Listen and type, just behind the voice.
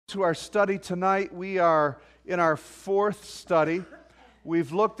To our study tonight. We are in our fourth study.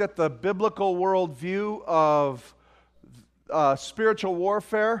 We've looked at the biblical worldview of spiritual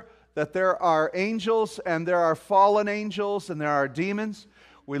warfare, that there are angels and there are fallen angels and there are demons.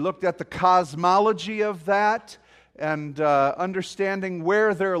 We looked at the cosmology of that and understanding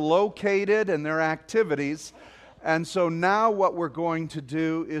where they're located and their activities. And so now what we're going to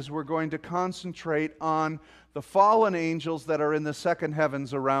do is we're going to concentrate on the fallen angels that are in the second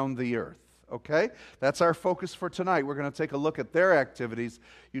heavens around the earth. Okay? That's our focus for tonight. We're going to take a look at their activities.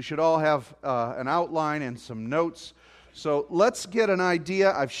 You should all have an outline and some notes. So let's get an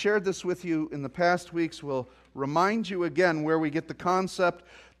idea. I've shared this with you in the past weeks. We'll remind you again where we get the concept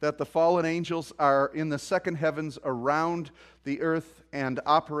that the fallen angels are in the second heavens around the earth and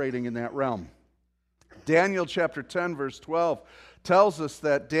operating in that realm. Daniel chapter 10 verse 12 tells us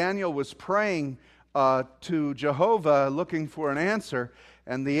that Daniel was praying to Jehovah looking for an answer,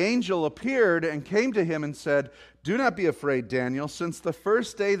 and the angel appeared and came to him and said, "Do not be afraid, Daniel, since the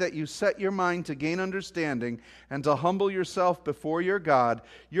first day that you set your mind to gain understanding and to humble yourself before your God,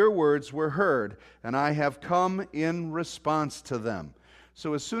 your words were heard, and I have come in response to them."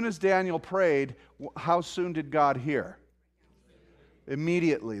 So as soon as Daniel prayed, how soon did God hear?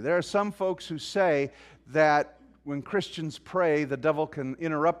 Immediately. There are some folks who say that when Christians pray, the devil can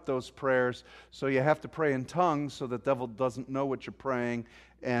interrupt those prayers, so you have to pray in tongues so the devil doesn't know what you're praying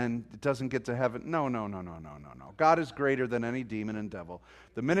and it doesn't get to heaven. No. God is greater than any demon and devil.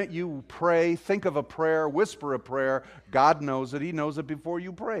 The minute you pray, think of a prayer, whisper a prayer, God knows it. He knows it before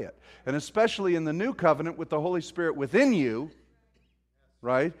you pray it. And especially in the new covenant with the Holy Spirit within you,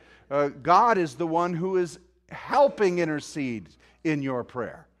 right? God is the one who is helping intercede in your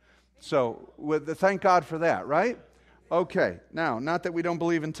prayer. So, thank God for that, right? Okay, now, not that we don't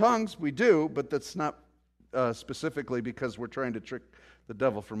believe in tongues, we do, but that's not specifically because we're trying to trick the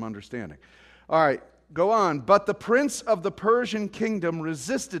devil from understanding. All right, go on. "But the prince of the Persian kingdom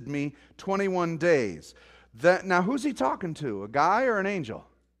resisted me 21 days. Now, who's he talking to? A guy or an angel?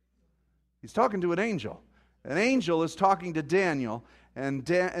 He's talking to an angel. An angel is talking to Daniel, and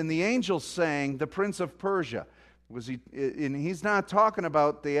the angel's saying, the prince of Persia. And he's not talking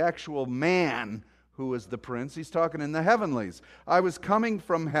about the actual man who is the prince. He's talking in the heavenlies. "I was coming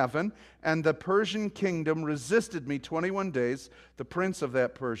from heaven, and the Persian kingdom resisted me 21 days, the prince of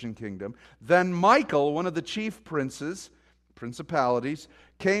that Persian kingdom. Then Michael, one of the chief principalities,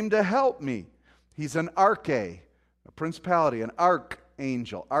 came to help me." He's an arche, a principality, an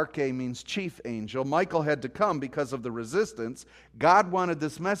archangel. Arche means chief angel. Michael had to come because of the resistance. God wanted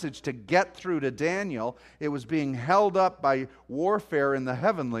this message to get through to Daniel. It was being held up by warfare in the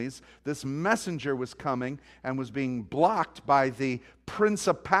heavenlies. This messenger was coming and was being blocked by the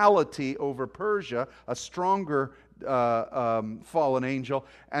principality over Persia, a stronger fallen angel.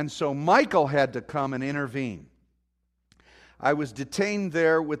 And so Michael had to come and intervene. "I was detained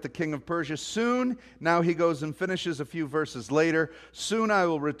there with the king of Persia. Soon," now he goes and finishes a few verses later, "soon I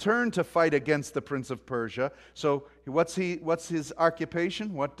will return to fight against the prince of Persia." So what's his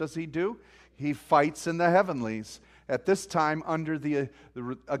occupation? What does he do? He fights in the heavenlies. At this time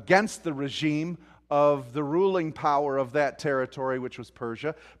against the regime of the ruling power of that territory, which was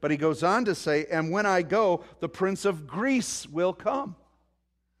Persia. But he goes on to say, "And when I go, the prince of Greece will come."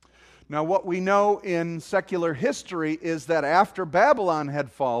 Now, what we know in secular history is that after Babylon had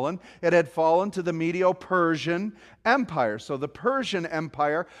fallen, it had fallen to the Medo-Persian Empire. So the Persian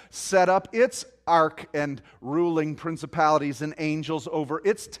Empire set up its arch and ruling principalities and angels over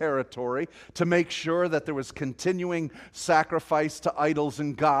its territory to make sure that there was continuing sacrifice to idols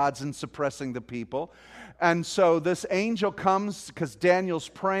and gods and suppressing the people. And so this angel comes because Daniel's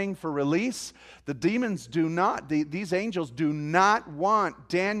praying for release. The demons do not, these angels do not want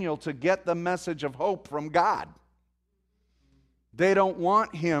Daniel to get the message of hope from God. They don't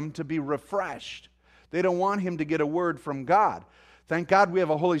want him to be refreshed. They don't want him to get a word from God. Thank God we have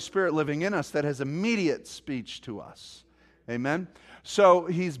a Holy Spirit living in us that has immediate speech to us. Amen? So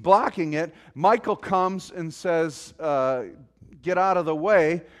he's blocking it. Michael comes and says, "Get out of the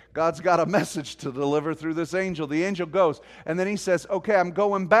way. God's got a message to deliver through this angel." The angel goes, and then he says, "Okay, I'm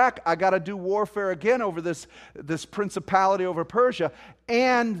going back. I got to do warfare again over this principality over Persia.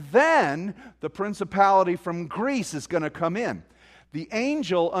 And then the principality from Greece is going to come in." The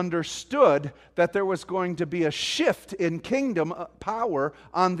angel understood that there was going to be a shift in kingdom power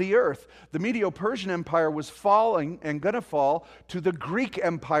on the earth. The Medo-Persian Empire was falling and going to fall to the Greek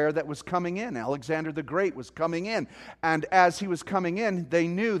Empire that was coming in. Alexander the Great was coming in. And as he was coming in, they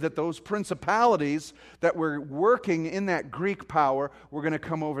knew that those principalities that were working in that Greek power were going to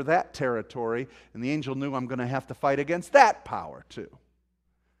come over that territory. And the angel knew, I'm going to have to fight against that power too.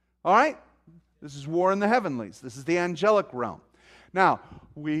 All right? This is war in the heavenlies. This is the angelic realm. Now,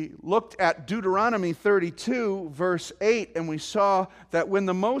 we looked at Deuteronomy 32, verse 8, and we saw that when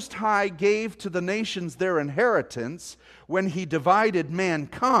the Most High gave to the nations their inheritance, when He divided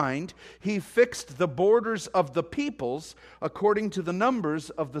mankind, He fixed the borders of the peoples according to the numbers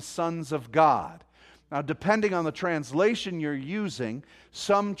of the sons of God. Now, depending on the translation you're using,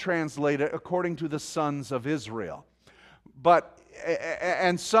 some translate it according to the sons of Israel.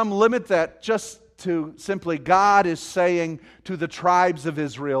 And some limit that just to simply God is saying to the tribes of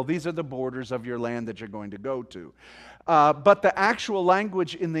Israel, these are the borders of your land that you're going to go to. But the actual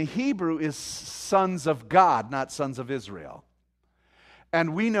language in the Hebrew is sons of God, not sons of Israel.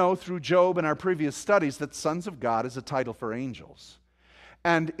 And we know through Job and our previous studies that sons of God is a title for angels.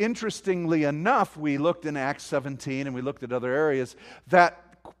 And interestingly enough, we looked in Acts 17 and we looked at other areas that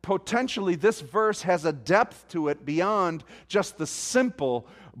potentially this verse has a depth to it beyond just the simple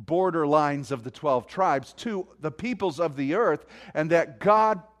border lines of the 12 tribes to the peoples of the earth, and that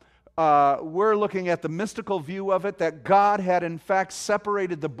God, we're looking at the mystical view of it, that God had in fact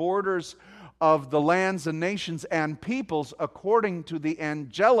separated the borders of the lands and nations and peoples according to the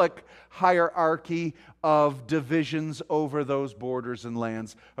angelic hierarchy of divisions over those borders and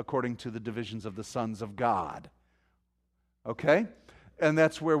lands, according to the divisions of the sons of God. Okay? And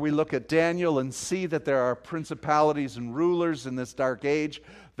that's where we look at Daniel and see that there are principalities and rulers in this dark age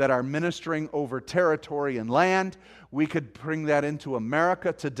that are ministering over territory and land. We could bring that into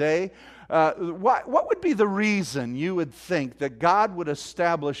America today. What would be the reason you would think that God would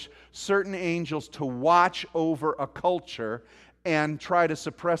establish certain angels to watch over a culture and try to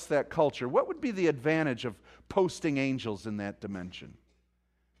suppress that culture? What would be the advantage of posting angels in that dimension?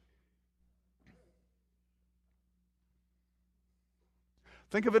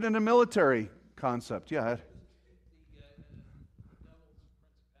 Think of it in a military concept. Yeah.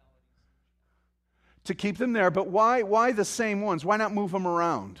 To keep them there, but why the same ones? Why not move them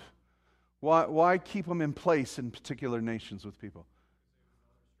around? Why keep them in place in particular nations with people?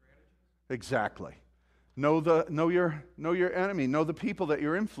 Exactly. Know your enemy. Know the people that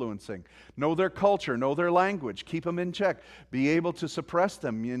you're influencing. Know their culture. Know their language. Keep them in check. Be able to suppress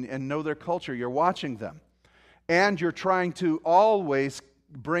them and know their culture. You're watching them. And you're trying to always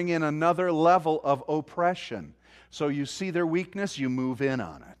bring in another level of oppression. So you see their weakness, you move in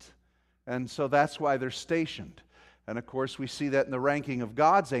on it. And so that's why they're stationed. And of course, we see that in the ranking of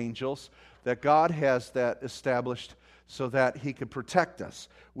God's angels, that God has that established so that He could protect us.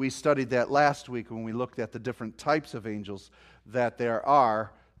 We studied that last week when we looked at the different types of angels that there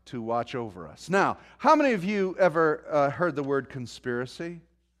are to watch over us. Now, how many of you ever heard the word conspiracy?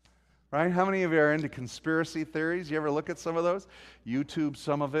 Right? How many of you are into conspiracy theories? You ever look at some of those? YouTube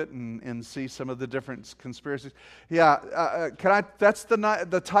some of it and see some of the different conspiracies. Yeah, that's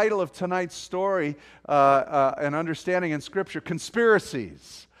the title of tonight's story, and understanding in Scripture,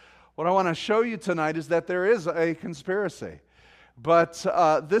 conspiracies. What I want to show you tonight is that there is a conspiracy. But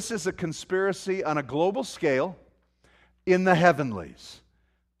this is a conspiracy on a global scale in the heavenlies.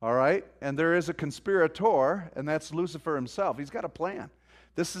 All right? And there is a conspirator, and that's Lucifer himself. He's got a plan.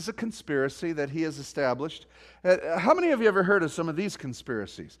 This is a conspiracy that he has established. How many of you ever heard of some of these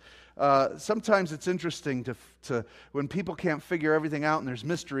conspiracies? Sometimes it's interesting to when people can't figure everything out and there's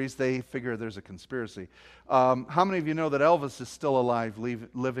mysteries, they figure there's a conspiracy. How many of you know that Elvis is still alive,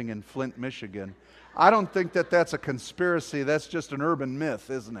 living in Flint, Michigan? I don't think that that's a conspiracy. That's just an urban myth,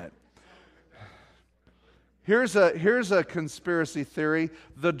 isn't it? Here's a conspiracy theory.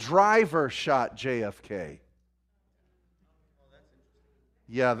 The driver shot JFK.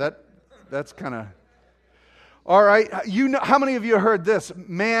 Yeah, that's kind of... All right, how many of you heard this?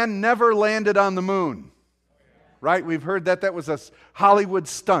 Man never landed on the moon. Right? We've heard that was a Hollywood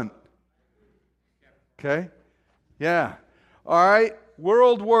stunt. Okay? Yeah. All right,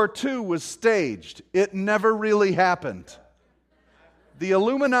 World War II was staged. It never really happened. The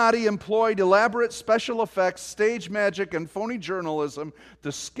Illuminati employed elaborate special effects, stage magic, and phony journalism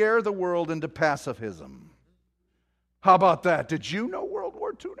to scare the world into pacifism. How about that? Did you know World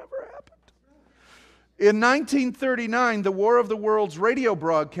War II never happened? In 1939, the War of the Worlds radio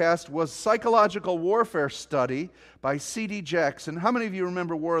broadcast was psychological warfare study by C.D. Jackson. How many of you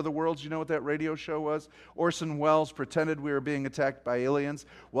remember War of the Worlds? You know what that radio show was? Orson Welles pretended we were being attacked by aliens.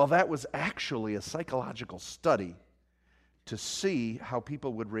 Well, that was actually a psychological study to see how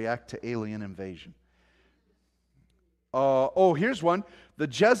people would react to alien invasion. Here's one. The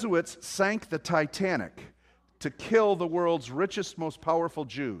Jesuits sank the Titanic to kill the world's richest, most powerful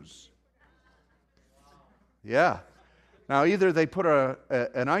Jews. Yeah. Now, either they put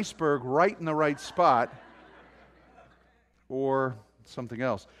an iceberg right in the right spot, or something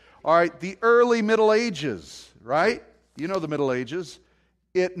else. All right, the early Middle Ages, right? You know the Middle Ages.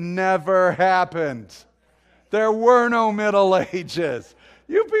 It never happened. There were no Middle Ages.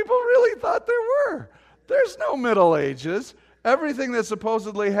 You people really thought there were. There's no Middle Ages. Everything that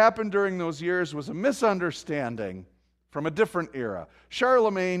supposedly happened during those years was a misunderstanding from a different era.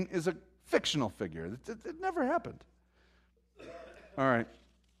 Charlemagne is a fictional figure. It never happened. All right.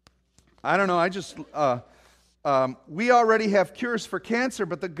 I don't know. We already have cures for cancer,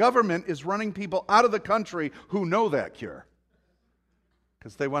 but the government is running people out of the country who know that cure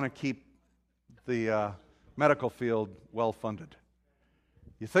because they want to keep the medical field well funded.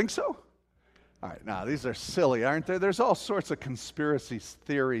 You think so? All right, now these are silly, aren't there? There's all sorts of conspiracy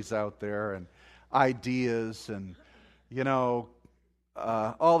theories out there and ideas and,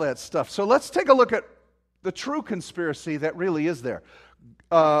 all that stuff. So let's take a look at the true conspiracy that really is there.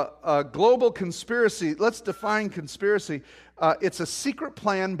 Global conspiracy, let's define conspiracy. It's a secret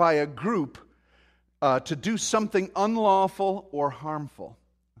plan by a group to do something unlawful or harmful.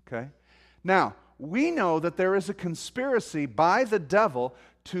 Okay? Now, we know that there is a conspiracy by the devil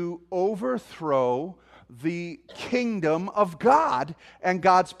to overthrow the kingdom of God and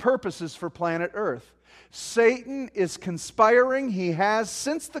God's purposes for planet Earth. Satan is conspiring. He has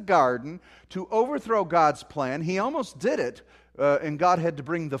since the garden to overthrow God's plan. He almost did it, and God had to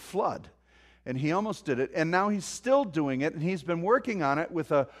bring the flood. And he almost did it, and now he's still doing it, and he's been working on it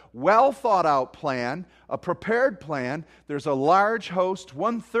with a well-thought-out plan, a prepared plan. There's a large host.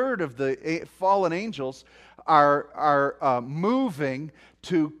 1/3 of the fallen angels are moving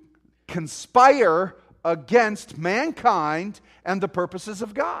to conspire against mankind and the purposes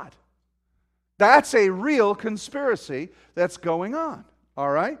of God. That's a real conspiracy that's going on. All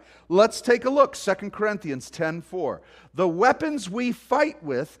right? Let's take a look. 2 Corinthians 10:4. The weapons we fight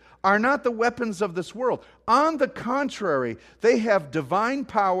with are not the weapons of this world. On the contrary, they have divine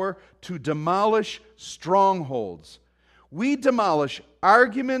power to demolish strongholds. We demolish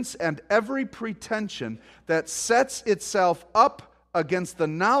arguments and every pretension that sets itself up against the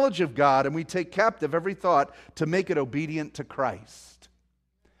knowledge of God, and we take captive every thought to make it obedient to Christ.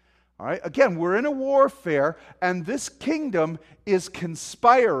 All right, again, we're in a warfare, and this kingdom is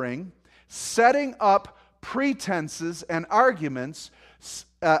conspiring, setting up pretenses and arguments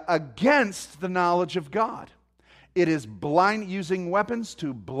against the knowledge of God. It is using weapons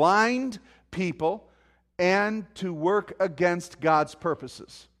to blind people and to work against God's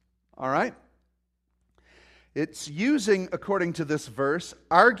purposes. All right? It's using, according to this verse,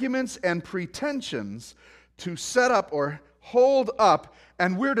 arguments and pretensions to set up or hold up,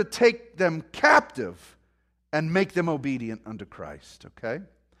 and we're to take them captive and make them obedient unto Christ, okay?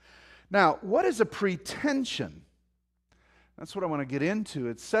 Now, what is a pretension? That's what I want to get into.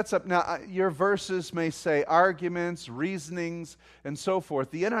 It sets up, now your verses may say arguments, reasonings, and so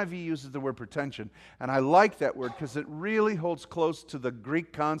forth. The NIV uses the word pretension, and I like that word because it really holds close to the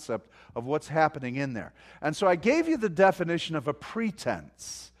Greek concept of what's happening in there. And so I gave you the definition of a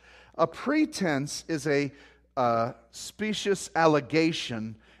pretense. A pretense is a specious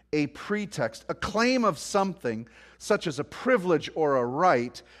allegation, a pretext, a claim of something, such as a privilege or a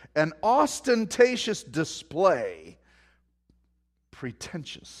right, an ostentatious display.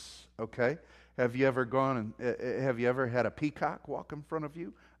 Pretentious, okay? Have you ever had a peacock walk in front of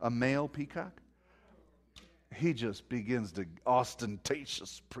you? A male peacock? He just begins to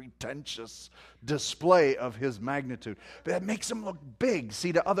ostentatious, pretentious display of his magnitude. But that makes him look big.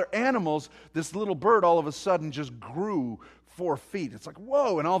 See, to other animals, this little bird all of a sudden just grew 4 feet. It's like,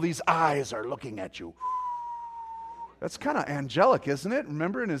 whoa, and all these eyes are looking at you. That's kind of angelic, isn't it?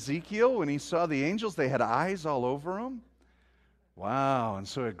 Remember in Ezekiel when he saw the angels, they had eyes all over them? Wow, and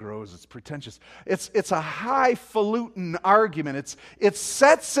so it grows. It's pretentious. It's a highfalutin argument. It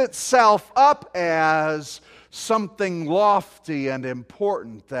sets itself up as something lofty and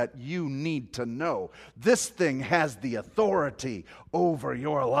important that you need to know. This thing has the authority over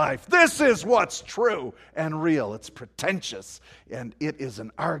your life. This is what's true and real. It's pretentious, and it is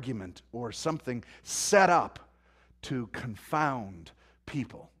an argument or something set up to confound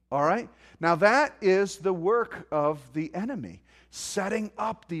people. All right? Now that is the work of the enemy, setting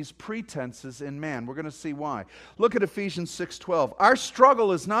up these pretenses in man. We're going to see why. Look at Ephesians 6:12. Our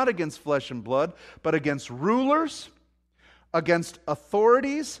struggle is not against flesh and blood, but against rulers, against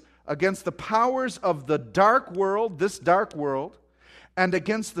authorities, against the powers of the dark world, this dark world, and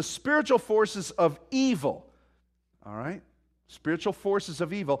against the spiritual forces of evil. All right? Spiritual forces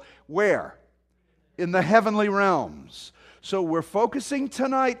of evil. Where? In the heavenly realms. So we're focusing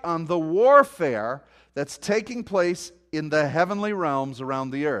tonight on the warfare that's taking place in the heavenly realms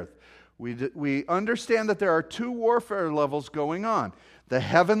around the earth. We understand that there are two warfare levels going on. The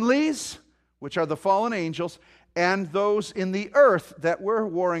heavenlies, which are the fallen angels, and those in the earth that we're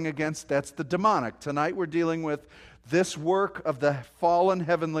warring against, that's the demonic. Tonight we're dealing with this work of the fallen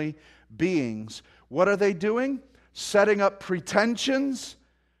heavenly beings. What are they doing? Setting up pretensions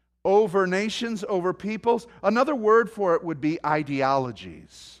over nations, over peoples. Another word for it would be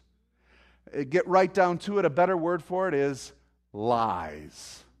ideologies. Get right down to it. A better word for it is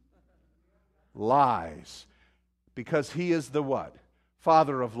lies. Lies. Because he is the what?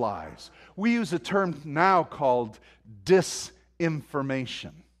 Father of lies. We use a term now called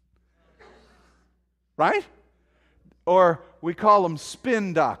disinformation. Right? Or we call them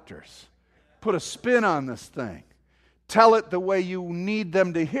spin doctors. Put a spin on this thing. Tell it the way you need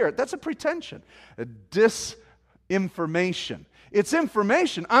them to hear it. That's a pretension. A disinformation. It's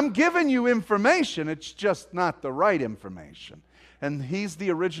information. I'm giving you information. It's just not the right information. And he's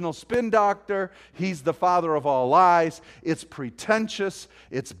the original spin doctor. He's the father of all lies. It's pretentious.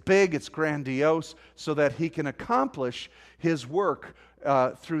 It's big. It's grandiose so that he can accomplish his work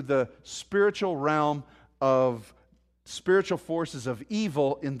through the spiritual realm of spiritual forces of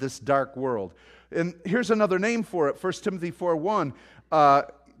evil in this dark world. And here's another name for it. 1 Timothy 4:1.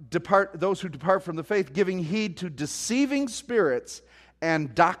 Those who depart from the faith, giving heed to deceiving spirits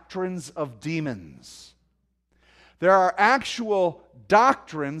and doctrines of demons. There are actual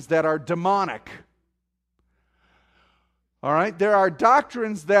doctrines that are demonic. All right? There are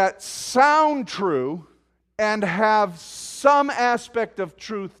doctrines that sound true and have some aspect of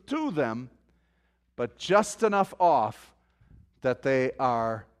truth to them, but just enough off that they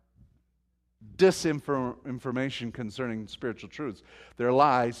are disinformation concerning spiritual truths. They're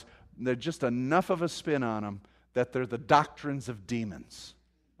lies. They're just enough of a spin on them that they're the doctrines of demons.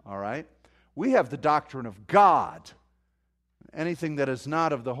 All right? We have the doctrine of God. Anything that is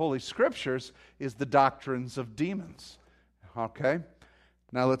not of the Holy Scriptures is the doctrines of demons. Okay?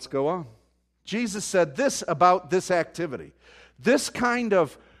 Now let's go on. Jesus said this about this activity. This kind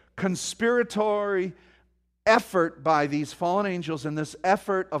of conspiratory effort by these fallen angels and this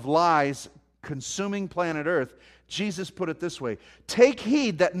effort of lies consuming planet Earth, Jesus put it this way: take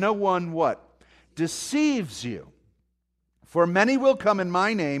heed that no one what? Deceives you. For many will come in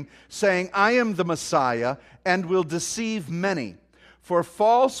my name, saying, I am the Messiah, and will deceive many. For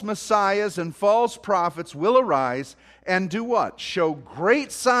false messiahs and false prophets will arise and do what? Show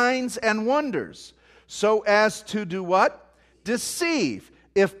great signs and wonders, so as to do what? Deceive,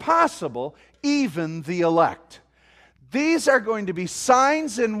 if possible, even the elect. These are going to be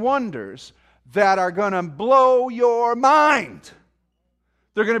signs and wonders that are going to blow your mind.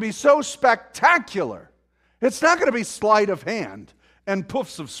 They're going to be so spectacular. It's not going to be sleight of hand and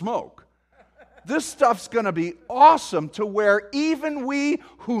puffs of smoke. This stuff's going to be awesome to where even we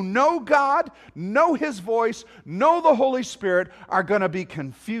who know God, know His voice, know the Holy Spirit are going to be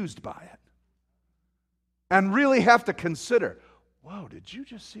confused by it. And really have to consider, whoa, did you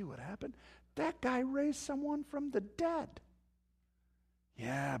just see what happened? That guy raised someone from the dead.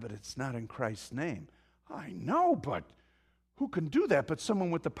 Yeah, but it's not in Christ's name. I know, but who can do that but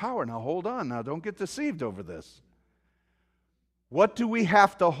someone with the power? Now hold on. Now don't get deceived over this. What do we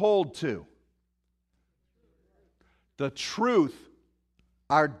have to hold to? The truth,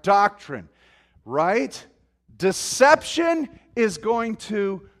 our doctrine, right? Deception is going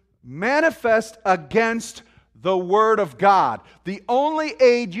to manifest against the Word of God. The only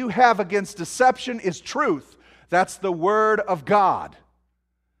aid you have against deception is truth. That's the Word of God.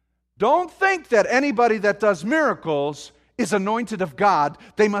 Don't think that anybody that does miracles is anointed of God.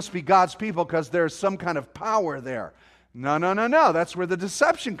 They must be God's people because there's some kind of power there. No. That's where the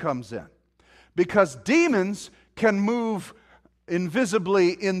deception comes in. Because demons can move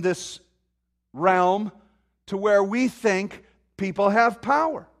invisibly in this realm to where we think people have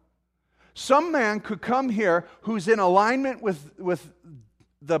power. Some man could come here who's in alignment with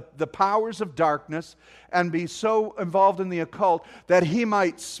the powers of darkness and be so involved in the occult that he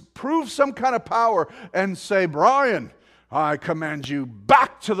might prove some kind of power and say, Brian, I command you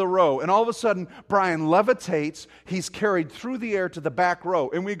back to the row. And all of a sudden, Brian levitates. He's carried through the air to the back row.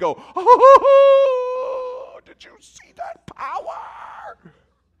 And we go, oh, did you see that power?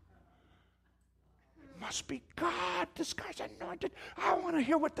 Must be God. This guy's anointed. I want to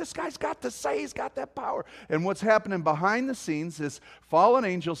hear what this guy's got to say. He's got that power. And what's happening behind the scenes is fallen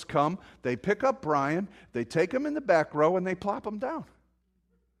angels come. They pick up Brian. They take him in the back row and they plop him down.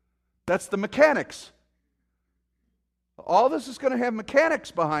 That's the mechanics. All this is going to have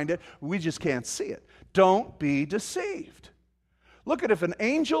mechanics behind it. We just can't see it. Don't be deceived. Look at if an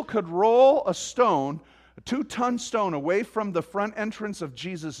angel could roll a stone a 2-ton stone away from the front entrance of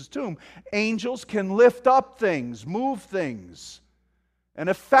Jesus' tomb, angels can lift up things, move things, and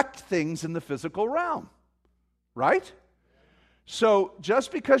affect things in the physical realm. Right? So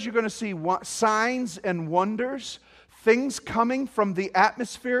just because you're going to see signs and wonders, things coming from the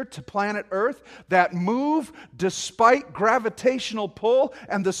atmosphere to planet Earth that move despite gravitational pull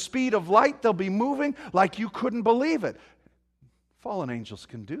and the speed of light, they'll be moving like you couldn't believe it. Fallen angels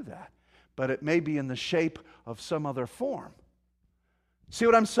can do that, but it may be in the shape of some other form. See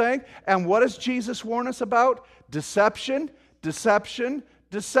what I'm saying? And what does Jesus warn us about? Deception, deception,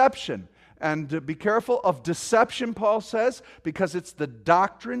 deception. And be careful of deception, Paul says, because it's the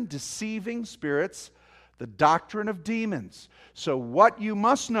doctrine deceiving spirits, the doctrine of demons. So what you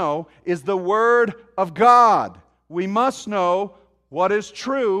must know is the Word of God. We must know what is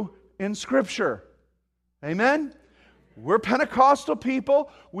true in Scripture. Amen? We're Pentecostal people.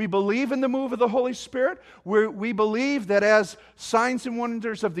 We believe in the move of the Holy Spirit. We believe that as signs and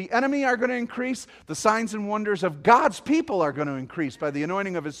wonders of the enemy are going to increase, the signs and wonders of God's people are going to increase by the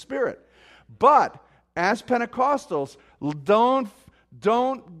anointing of His Spirit. But as Pentecostals,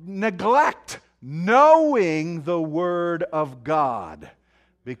 don't neglect knowing the Word of God,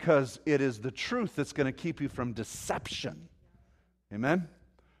 because it is the truth that's going to keep you from deception. Amen?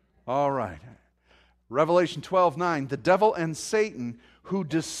 All right. Revelation 12:9, the devil and Satan who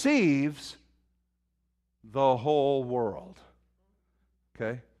deceives the whole world.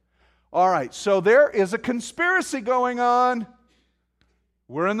 Okay? All right, so there is a conspiracy going on.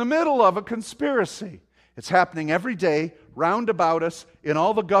 We're in the middle of a conspiracy. It's happening every day, round about us, in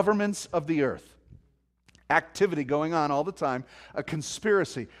all the governments of the earth. Activity going on all the time. A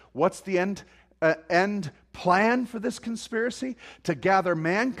conspiracy. What's the end plan for this conspiracy? To gather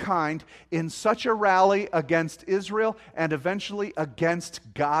mankind in such a rally against Israel and eventually against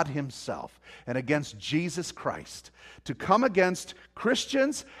God Himself and against Jesus Christ. To come against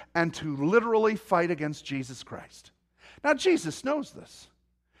Christians and to literally fight against Jesus Christ. Now, Jesus knows this.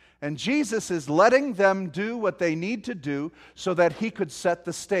 And Jesus is letting them do what they need to do so that He could set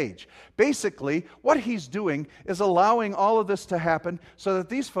the stage. Basically, what He's doing is allowing all of this to happen so that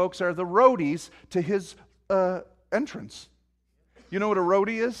these folks are the roadies to His entrance. You know what a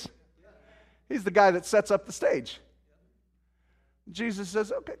roadie is? He's the guy that sets up the stage. Jesus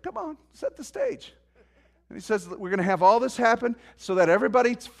says, okay, come on, set the stage. And He says that we're going to have all this happen so that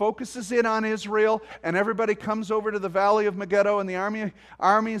everybody focuses in on Israel and everybody comes over to the valley of Megiddo and the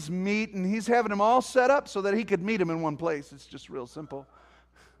armies meet, and He's having them all set up so that He could meet them in one place. It's just real simple.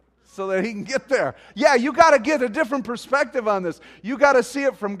 So that He can get there. Yeah, you got to get a different perspective on this. You got to see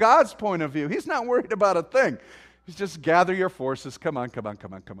it from God's point of view. He's not worried about a thing. He's just gather your forces. Come on.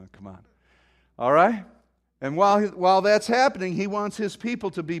 All right? And while that's happening, He wants His people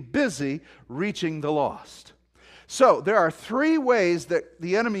to be busy reaching the lost. So there are 3 ways that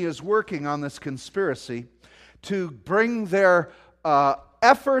the enemy is working on this conspiracy to bring their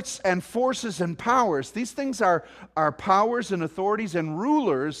efforts and forces and powers. These things are powers and authorities and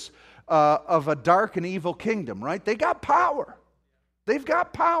rulers of a dark and evil kingdom, right? They got power. They've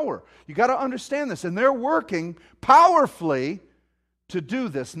got power. You got to understand this. And they're working powerfully to do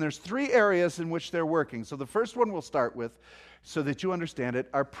this. And there's 3 areas in which they're working. So the first one we'll start with, so that you understand it,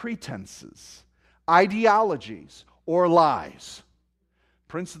 are pretenses, ideologies, or lies.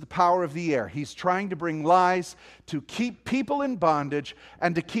 Prince of the power of the air. He's trying to bring lies to keep people in bondage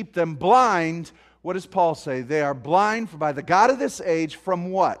and to keep them blind. What does Paul say? They are blind by the God of this age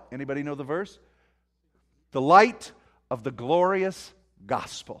from what? Anybody know the verse? The light of the glorious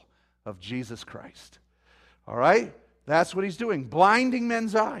gospel of Jesus Christ. All right? That's what he's doing, blinding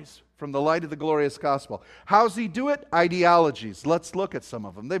men's eyes from the light of the glorious gospel. How's he do it? Ideologies. Let's look at some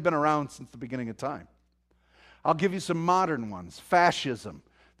of them. They've been around since the beginning of time. I'll give you some modern ones. Fascism.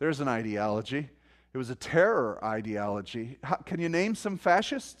 There's an ideology. It was a terror ideology. Can you name some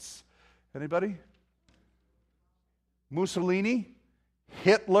fascists? Anybody? Mussolini?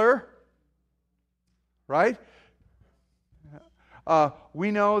 Hitler? Right?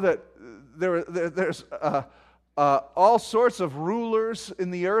 We know that there's all sorts of rulers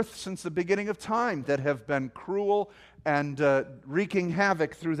in the earth since the beginning of time that have been cruel and wreaking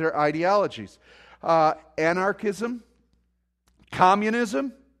havoc through their ideologies. Anarchism,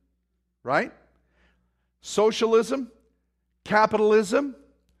 communism, right? Socialism, capitalism.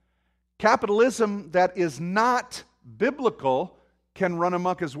 Capitalism that is not biblical can run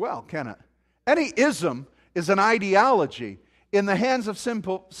amok as well, can it? Any ism is an ideology in the hands of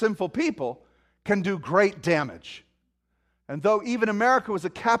sinful people can do great damage. And though even America was a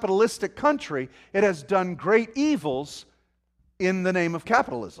capitalistic country, it has done great evils in the name of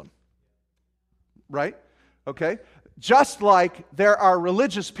capitalism. right? Okay? Just like there are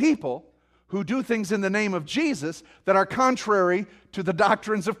religious people who do things in the name of Jesus that are contrary to the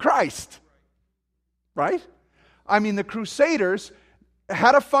doctrines of Christ. Right? I mean, the Crusaders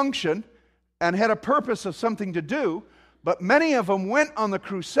had a function and had a purpose of something to do, but many of them went on the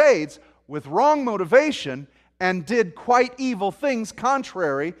Crusades with wrong motivation and did quite evil things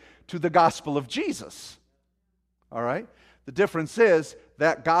contrary to the gospel of Jesus. All right? The difference is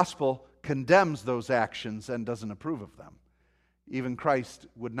that gospel condemns those actions and doesn't approve of them. Even Christ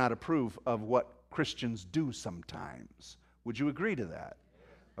would not approve of what Christians do sometimes. Would you agree to that?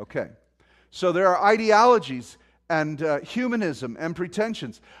 Okay. So there are ideologies and humanism and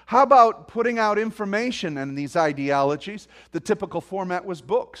pretensions. How about putting out information in these ideologies? The typical format was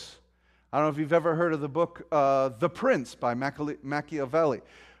books. I don't know if you've ever heard of the book The Prince by Machiavelli.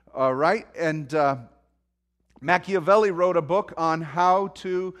 Right? And Machiavelli wrote a book on how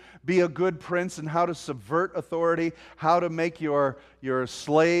to be a good prince and how to subvert authority, how to make your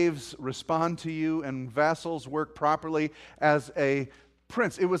slaves respond to you and vassals work properly as a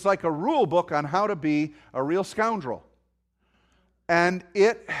prince. It was like a rule book on how to be a real scoundrel. And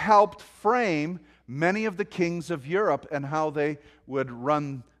it helped frame many of the kings of Europe and how they would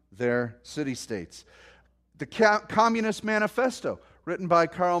run their city-states. The Communist Manifesto, written by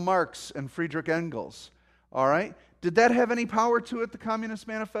Karl Marx and Friedrich Engels. All right? Did that have any power to it, the Communist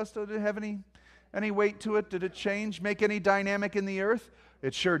Manifesto? Did it have any weight to it? Did it change, make any dynamic in the earth?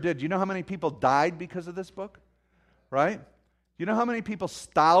 It sure did. You know how many people died because of this book? Right? You know how many people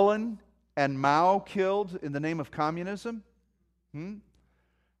Stalin and Mao killed in the name of communism?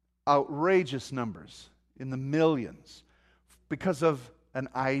 Outrageous numbers, in the millions, because of an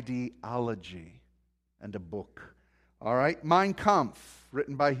ideology and a book. All right? Mein Kampf,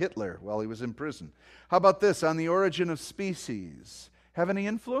 written by Hitler while he was in prison. How about this, On the Origin of Species? Have any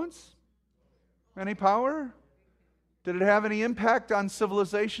influence? Any power? Did it have any impact on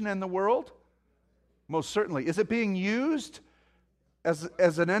civilization and the world? Most certainly. Is it being used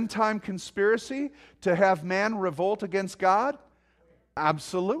as an end-time conspiracy to have man revolt against God?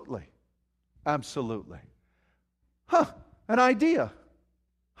 Absolutely. Absolutely. An idea.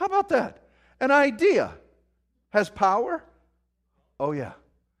 How about that? An idea has power? Oh, yeah.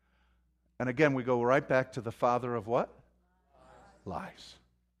 And again, we go right back to the father of what? Lies.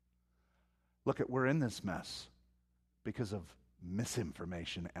 Look, we're in this mess because of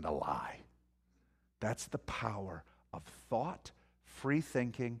misinformation and a lie. That's the power of thought, free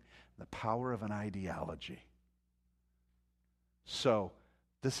thinking, the power of an ideology. So,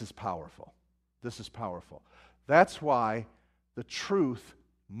 this is powerful. This is powerful. That's why the truth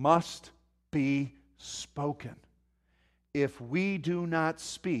must be spoken. If we do not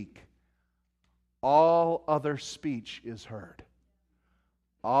speak, all other speech is heard.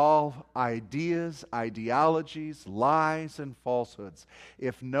 All ideas, ideologies, lies, and falsehoods.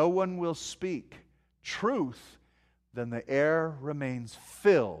 If no one will speak truth, then the air remains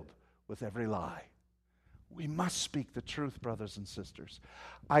filled with every lie. We must speak the truth, brothers and sisters.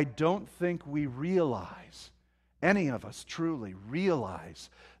 I don't think we realize, any of us truly realize,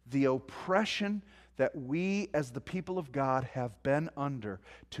 the oppression that we as the people of God have been under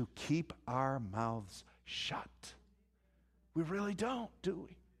to keep our mouths shut. We really don't, do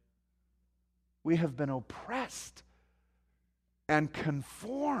we? We have been oppressed and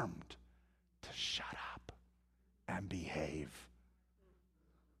conformed to shut up and behave.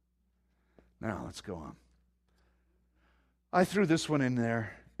 Now, let's go on. I threw this one in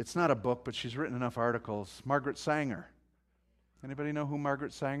there. It's not a book, but she's written enough articles. Margaret Sanger. Anybody know who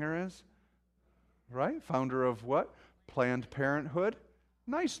Margaret Sanger is? Right? Founder of what? Planned Parenthood.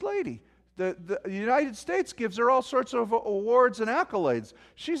 Nice lady. The United States gives her all sorts of awards and accolades.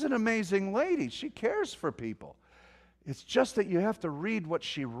 She's an amazing lady. She cares for people. It's just that you have to read what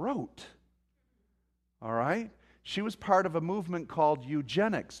she wrote. All right? She was part of a movement called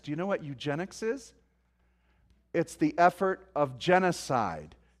eugenics. Do you know what eugenics is? It's the effort of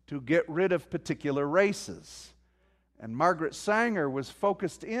genocide to get rid of particular races. And Margaret Sanger was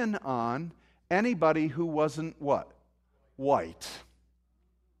focused in on anybody who wasn't what? White.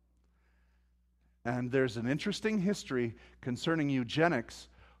 And there's an interesting history concerning eugenics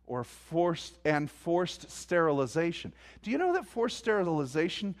or forced sterilization. Do you know that forced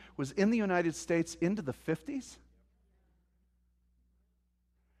sterilization was in the United States into the 50s?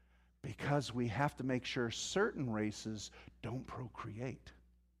 Because we have to make sure certain races don't procreate.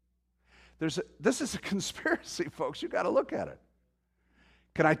 This is a conspiracy, folks. You've got to look at it.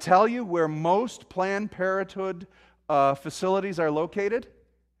 Can I tell you where most Planned Parenthood facilities are located?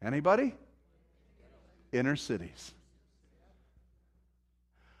 Anybody? Inner cities.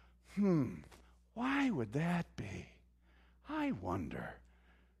 Why would that be? I wonder.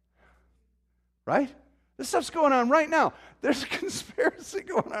 Right? This stuff's going on right now. There's a conspiracy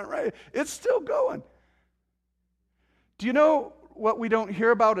going on right. It's still going. Do you know what we don't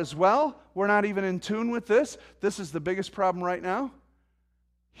hear about as well? We're not even in tune with this. This is the biggest problem right now.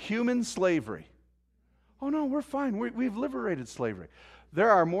 Human slavery. Oh no, we're fine. We've liberated slavery. There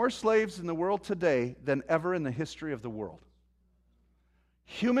are more slaves in the world today than ever in the history of the world.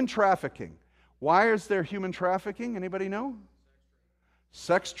 Human trafficking. Why is there human trafficking? Anybody know?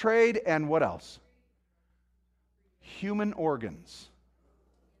 Sex trade and what else? Human organs.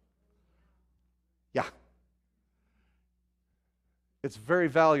 Yeah. It's very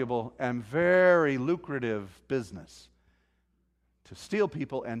valuable and very lucrative business to steal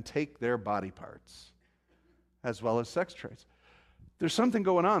people and take their body parts, as well as sex trades. There's something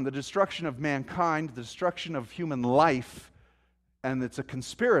going on, the destruction of mankind, the destruction of human life, and it's a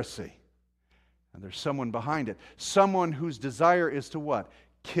conspiracy. And there's someone behind it. Someone whose desire is to what?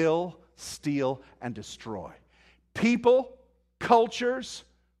 Kill, steal, and destroy. People, cultures,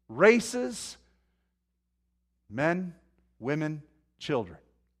 races, men, women, children.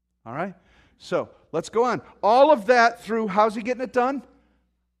 All right? So, let's go on. All of that through, how's he getting it done?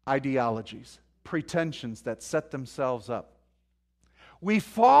 Ideologies, pretensions that set themselves up. We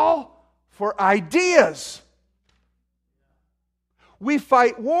fall for ideas. We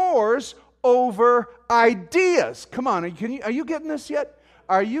fight wars over ideas. Come on, are you getting this yet?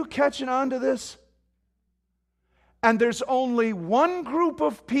 Are you catching on to this? And there's only one group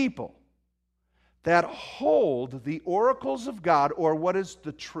of people that hold the oracles of God, or what is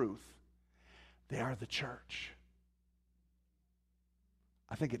the truth. They are the church.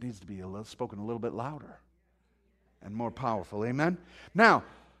 I think it needs to be spoken a little bit louder and more powerful. Amen? Now,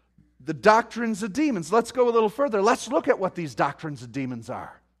 the doctrines of demons. Let's go a little further. Let's look at what these doctrines of demons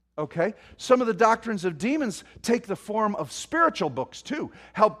are. Okay? Some of the doctrines of demons take the form of spiritual books too.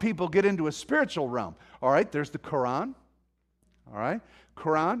 Help people get into a spiritual realm. All right? There's the Quran. All right?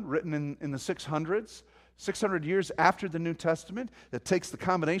 Quran, written in the 600s. 600 years after the New Testament, that takes the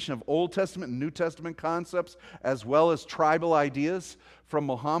combination of Old Testament and New Testament concepts as well as tribal ideas from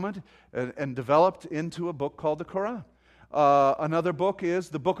Muhammad and developed into a book called the Quran. Another book is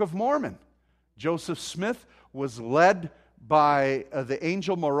the Book of Mormon. Joseph Smith was led by the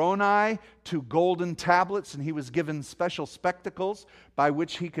angel Moroni to golden tablets, and he was given special spectacles by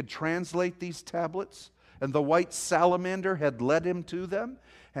which he could translate these tablets. And the white salamander had led him to them.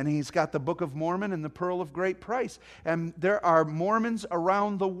 And he's got the Book of Mormon and the Pearl of Great Price. And there are Mormons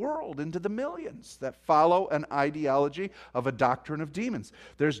around the world, into the millions, that follow an ideology of a doctrine of demons.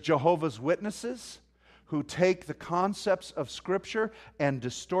 There's Jehovah's Witnesses, who take the concepts of Scripture and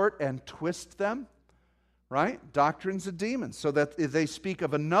distort and twist them, right? Doctrines of demons, so that they speak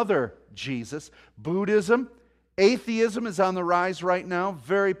of another Jesus. Buddhism. Atheism is on the rise right now,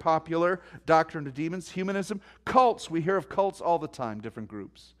 very popular doctrine of demons. Humanism, cults, we hear of cults all the time, different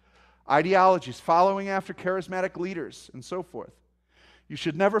groups. Ideologies, following after charismatic leaders, and so forth. You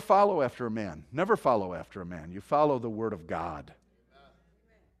should never follow after a man. Never follow after a man. You follow the Word of God.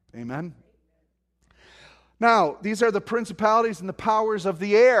 Amen? Now, these are the principalities and the powers of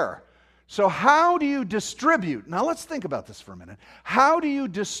the air. So how do you distribute? Now let's think about this for a minute. How do you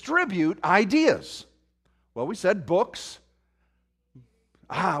distribute ideas? Well, we said books.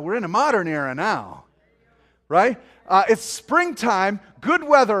 We're in a modern era now, right? It's springtime, good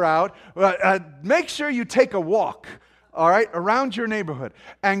weather out. Make sure you take a walk, all right, around your neighborhood.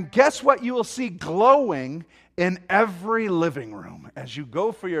 And guess what you will see glowing in every living room as you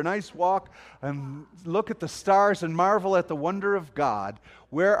go for your nice walk and look at the stars and marvel at the wonder of God.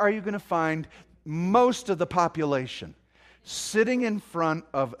 Where are you going to find most of the population? Sitting in front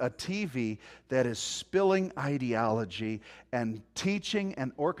of a TV that is spilling ideology and teaching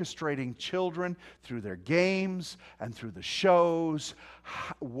and orchestrating children through their games and through the shows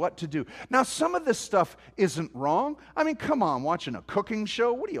what to do. Now, some of this stuff isn't wrong. I mean, come on, watching a cooking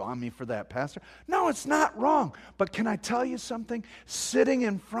show? What are you on me for that, Pastor? No, it's not wrong. But can I tell you something? Sitting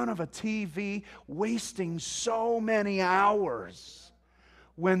in front of a TV, wasting so many hours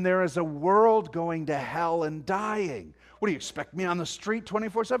when there is a world going to hell and dying. What do you expect me on the street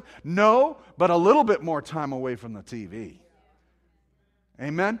 24/7? No, but a little bit more time away from the TV.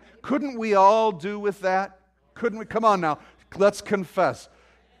 Amen? Couldn't we all do with that? Couldn't we? Come on now, let's confess.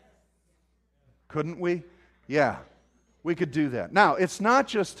 Couldn't we? Yeah, we could do that. Now, it's not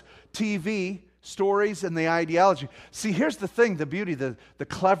just TV stories and the ideology. See, here's the thing, the beauty, the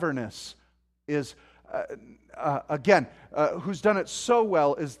cleverness is, who's done it so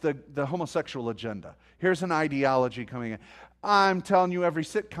well is the homosexual agenda. Here's an ideology coming in. I'm telling you, every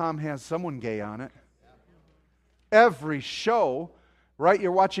sitcom has someone gay on it. Every show, right?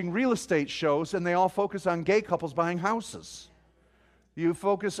 You're watching real estate shows, and they all focus on gay couples buying houses. You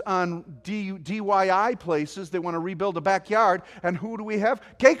focus on DIY places. They want to rebuild a backyard, and who do we have?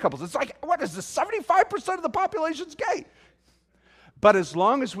 Gay couples. It's like, what is this? 75% of the population's gay. But as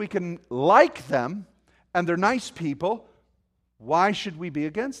long as we can like them, and they're nice people, why should we be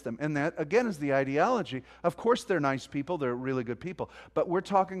against them? And that, again, is the ideology. Of course they're nice people. They're really good people. But we're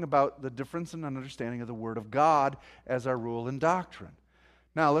talking about the difference in understanding of the Word of God as our rule and doctrine.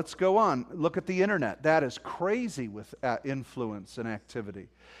 Now, let's go on. Look at the internet. That is crazy with influence and activity.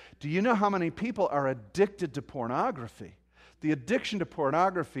 Do you know how many people are addicted to pornography? The addiction to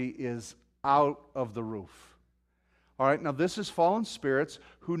pornography is out of the roof. All right, now this is fallen spirits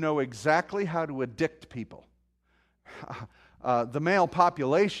who know exactly how to addict people. The male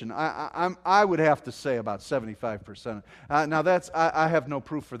population, I would have to say about 75%. Now that's, I have no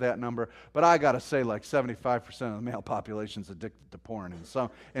proof for that number, but I got to say like 75% of the male population is addicted to porn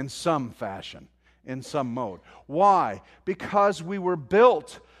in some fashion, in some mode. Why? Because we were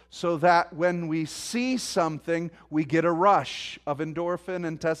built so that when we see something, we get a rush of endorphin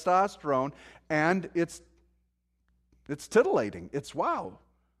and testosterone, and it's titillating. It's wow.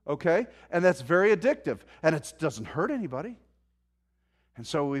 Okay? And that's very addictive. And it doesn't hurt anybody. And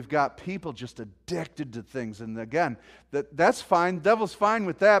so we've got people just addicted to things. And again, that's fine. The devil's fine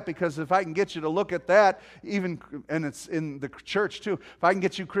with that, because if I can get you to look at that, and it's in the church too, if I can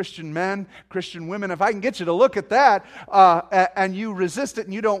get you Christian men, Christian women, if I can get you to look at that, and you resist it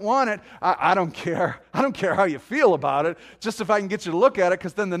and you don't want it, I don't care. I don't care how you feel about it, just if I can get you to look at it,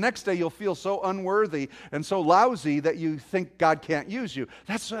 because then the next day you'll feel so unworthy and so lousy that you think God can't use you.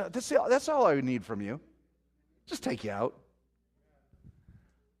 That's all I need from you. Just take you out.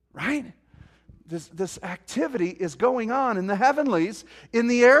 Right? This activity is going on in the heavenlies, in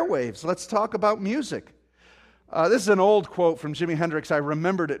the airwaves. Let's talk about music. This is an old quote from Jimi Hendrix. I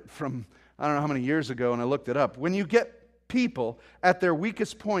remembered it from, I don't know how many years ago, and I looked it up. When you get people at their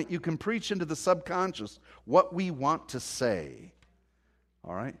weakest point, you can preach into the subconscious what we want to say.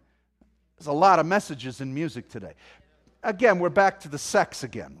 All right? There's a lot of messages in music today. Again, we're back to the sex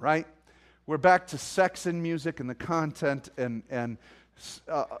again, right? We're back to sex in music and the content and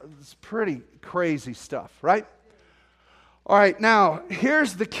it's pretty crazy stuff, right? All right, now,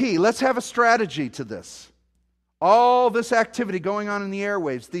 here's the key. Let's have a strategy to this. All this activity going on in the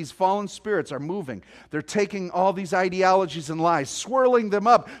airwaves, these fallen spirits are moving. They're taking all these ideologies and lies, swirling them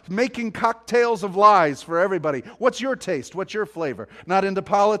up, making cocktails of lies for everybody. What's your taste? What's your flavor? Not into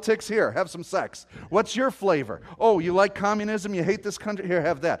politics? Here, have some sex. What's your flavor? Oh, you like communism? You hate this country? Here,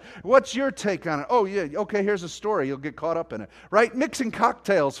 have that. What's your take on it? Oh, yeah, okay, here's a story. You'll get caught up in it. Right? Mixing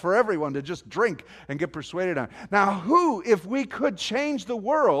cocktails for everyone to just drink and get persuaded on. Now, if we could change the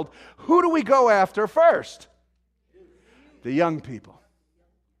world, who do we go after first? The young people.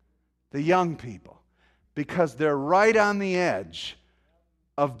 The young people. Because they're right on the edge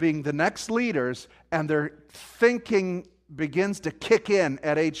of being the next leaders, and their thinking begins to kick in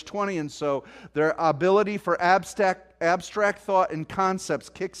at age 20, and so their ability for abstract thought and concepts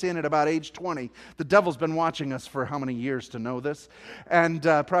kicks in at about age 20. The devil's been watching us for how many years to know this? And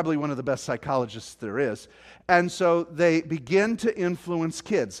probably one of the best psychologists there is. And so they begin to influence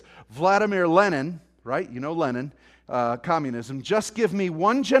kids. Vladimir Lenin, right? You know Lenin. Communism. Just give me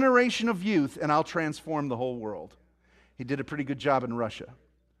one generation of youth and I'll transform the whole world. He did a pretty good job in Russia.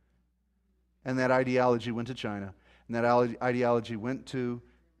 And that ideology went to China. And that ideology went to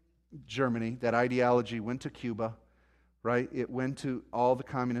Germany. That ideology went to Cuba. Right? It went to all the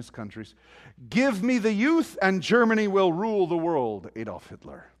communist countries. Give me the youth and Germany will rule the world. Adolf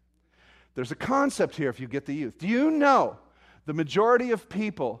Hitler. There's a concept here if you get the youth. Do you know the majority of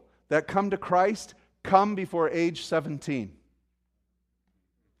people that come to Christ come before age 17.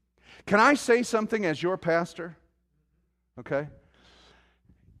 Can I say something as your pastor? Okay?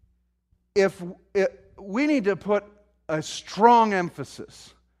 We need to put a strong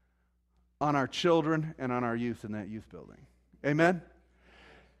emphasis on our children and on our youth in that youth building. Amen?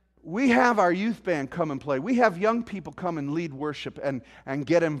 We have our youth band come and play. We have young people come and lead worship and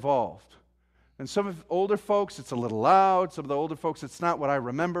get involved. And some of the older folks, it's a little loud. Some of the older folks, it's not what I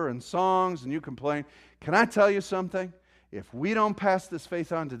remember in songs, and you complain. Can I tell you something? If we don't pass this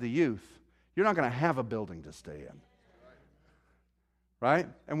faith on to the youth, you're not going to have a building to stay in. Right?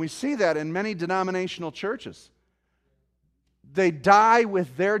 And we see that in many denominational churches. They die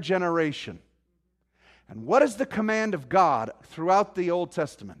with their generation. And what is the command of God throughout the Old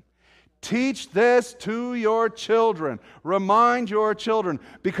Testament? Teach this to your children. Remind your children.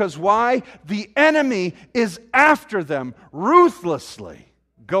 Because why? The enemy is after them, ruthlessly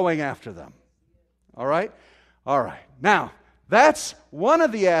going after them. All right? All right. Now, that's one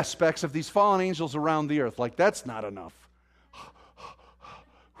of the aspects of these fallen angels around the earth. Like, that's not enough.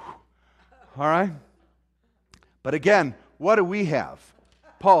 All right? But again, what do we have?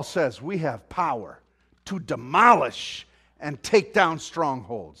 Paul says we have power to demolish and take down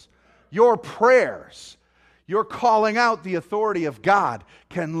strongholds. Your prayers, your calling out the authority of God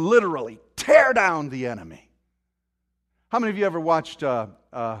can literally tear down the enemy. How many of you ever watched,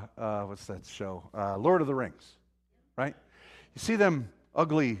 what's that show? Lord of the Rings, right? You see them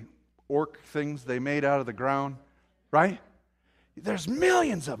ugly orc things they made out of the ground, right? There's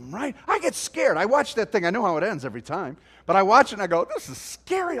millions of them, right? I get scared. I watch that thing. I know how it ends every time. But I watch it and I go, this is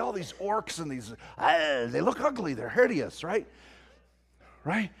scary, all these orcs and these, they look ugly. They're hideous, right?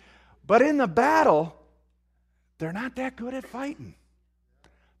 Right? But in the battle, they're not that good at fighting.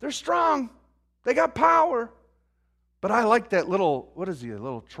 They're strong. They got power. But I like that little, what is he, a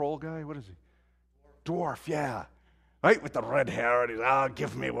little troll guy? What is he? Dwarf, yeah. Right? With the red hair. And he's,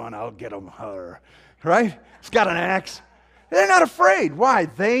 give me one, I'll get him, her. Right? He's got an axe. They're not afraid. Why?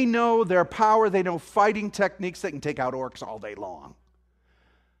 They know their power. They know fighting techniques. They can take out orcs all day long.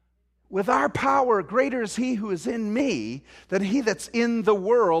 With our power, greater is he who is in me than he that's in the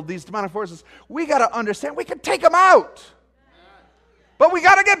world, these demonic forces. We got to understand we can take them out. But we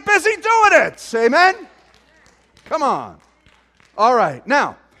got to get busy doing it. Amen? Come on. All right.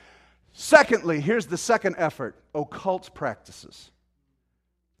 Now, secondly, here's the second effort, occult practices.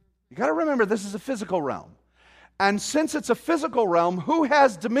 You got to remember this is a physical realm. And since it's a physical realm, who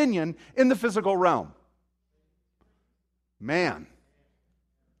has dominion in the physical realm? Man.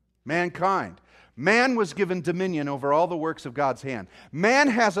 Mankind. Man was given dominion over all the works of God's hand. Man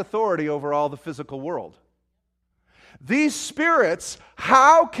has authority over all the physical world. These spirits,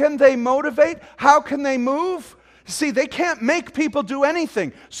 how can they motivate? How can they move? See, they can't make people do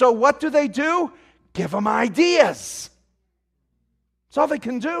anything. So what do? Give them ideas. That's all they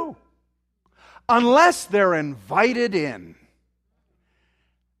can do. Unless they're invited in.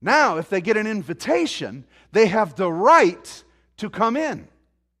 Now, if they get an invitation, they have the right to come in. Does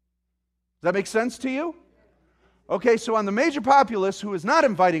that make sense to you? Okay, so on the major populace who is not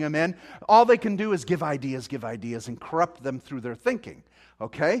inviting them in, all they can do is give ideas, and corrupt them through their thinking.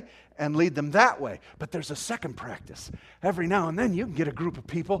 Okay? And lead them that way. But there's a second practice. Every now and then you can get a group of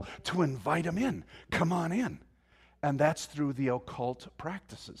people to invite them in. Come on in. And that's through the occult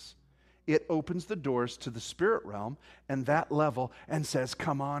practices. It opens the doors to the spirit realm and that level and says,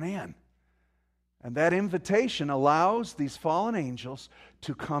 come on in. And that invitation allows these fallen angels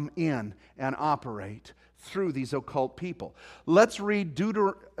to come in and operate through these occult people. Let's read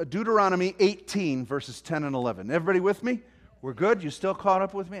Deuteronomy 18, verses 10 and 11. Everybody with me? We're good? You still caught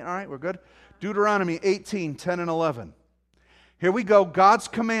up with me? All right, we're good. Deuteronomy 18, 10 and 11. Here we go. God's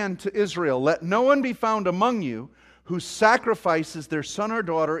command to Israel. Let no one be found among you who sacrifices their son or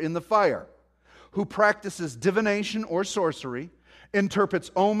daughter in the fire, who practices divination or sorcery, interprets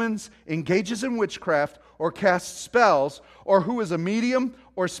omens, engages in witchcraft, or casts spells, or who is a medium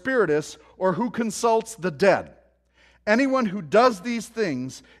or spiritist, or who consults the dead. Anyone who does these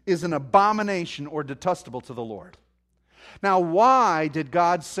things is an abomination or detestable to the Lord. Now, why did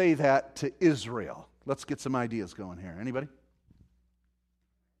God say that to Israel? Let's get some ideas going here. Anybody?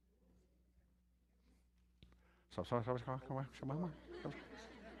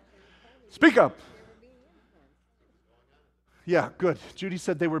 Speak up. Yeah, good. Judy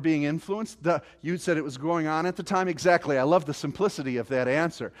said they were being influenced. You said it was going on at the time. Exactly. I love the simplicity of that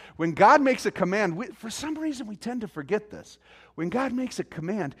answer. When God makes a command, for some reason we tend to forget this. When God makes a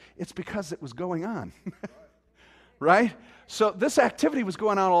command, it's because it was going on. Right? So this activity was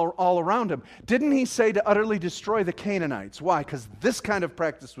going on all around him. Didn't he say to utterly destroy the Canaanites? Why? Because this kind of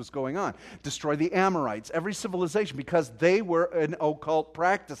practice was going on. Destroy the Amorites, every civilization, because they were in occult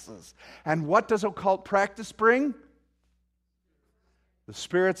practices. And what does occult practice bring? The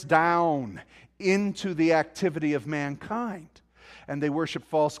spirits down into the activity of mankind. And they worship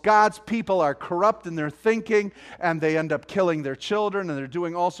false gods. People are corrupt in their thinking, and they end up killing their children, and they're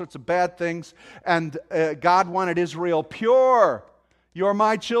doing all sorts of bad things. And God wanted Israel pure. You're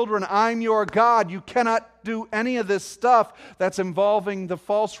my children. I'm your God. You cannot do any of this stuff that's involving the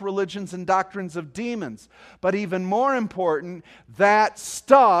false religions and doctrines of demons. But even more important, that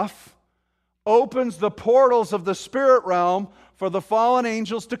stuff opens the portals of the spirit realm for the fallen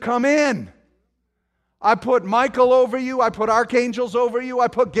angels to come in. I put Michael over you. I put archangels over you. I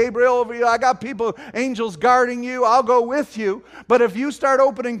put Gabriel over you. I got people, angels guarding you. I'll go with you. But if you start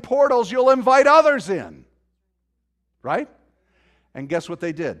opening portals, you'll invite others in. Right? And guess what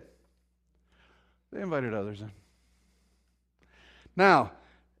they did? They invited others in. Now,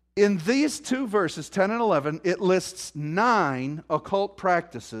 in these two verses, 10 and 11, it lists 9 occult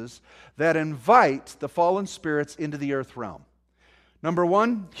practices that invite the fallen spirits into the earth realm. Number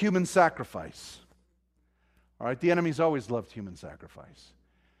 1, human sacrifice. All right, the enemy's always loved human sacrifice.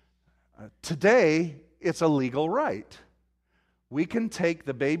 Today, it's a legal right. We can take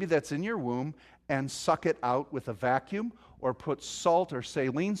the baby that's in your womb and suck it out with a vacuum, or put salt or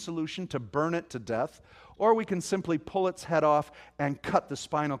saline solution to burn it to death, or we can simply pull its head off and cut the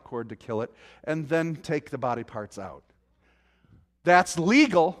spinal cord to kill it, and then take the body parts out. That's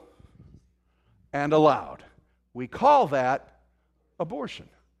legal and allowed. We call that abortion.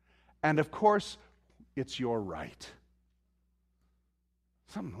 And of course, it's your right.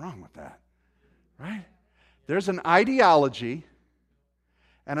 Something wrong with that, right? There's an ideology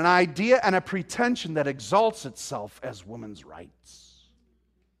and an idea and a pretension that exalts itself as women's rights.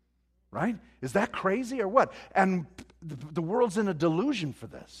 Right? Is that crazy or what? And the world's in a delusion for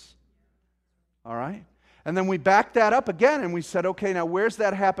this. All right? And then we backed that up again and we said, okay, now where's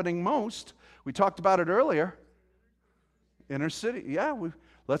that happening most? We talked about it earlier. Inner city. Yeah,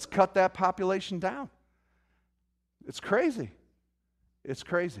 let's cut that population down. It's crazy. It's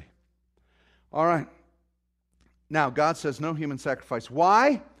crazy. All right. Now, God says no human sacrifice.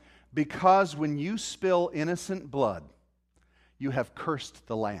 Why? Because when you spill innocent blood, you have cursed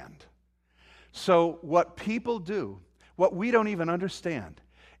the land. So what people do, what we don't even understand,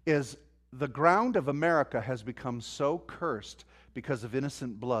 is the ground of America has become so cursed because of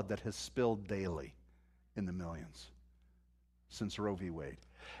innocent blood that has spilled daily in the millions since Roe v. Wade.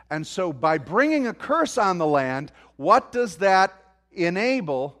 And so by bringing a curse on the land, what does that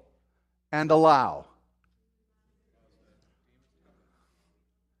enable and allow?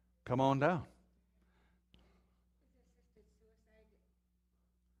 Come on down.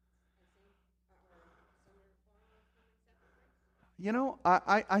 You know,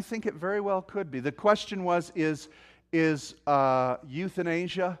 I think it very well could be. The question was, is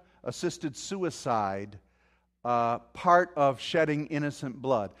euthanasia, assisted suicide, part of shedding innocent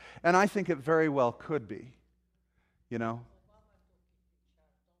blood? And I think it very well could be, you know.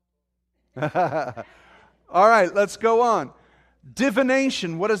 All right, let's go on.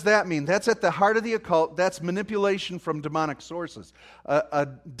 Divination, what does that mean? That's at the heart of the occult. That's manipulation from demonic sources. A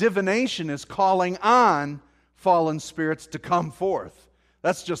divination is calling on fallen spirits to come forth.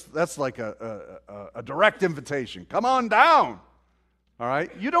 That's like a direct invitation. Come on down. All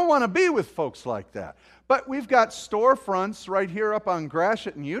right? You don't want to be with folks like that. But we've got storefronts right here up on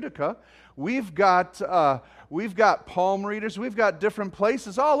Gratiot and Utica. We've got palm readers. We've got different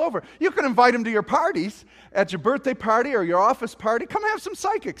places all over. You can invite them to your parties, at your birthday party or your office party. Come have some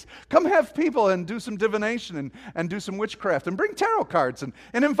psychics. Come have people and do some divination and do some witchcraft and bring tarot cards and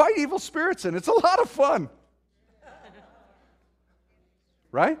invite evil spirits in. It's a lot of fun.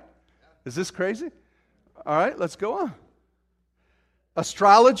 Right? Is this crazy? All right, let's go on.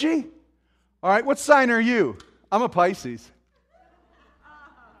 Astrology. All right, what sign are you? I'm a Pisces.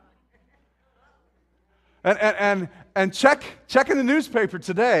 And check in the newspaper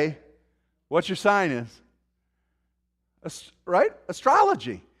today what your sign is. Right?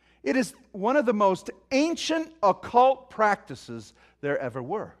 Astrology. It is one of the most ancient occult practices there ever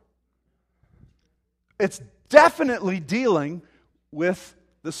were. It's definitely dealing with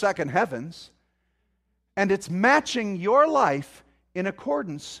the second heavens, and it's matching your life in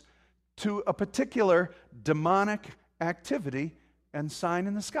accordance to a particular demonic activity and sign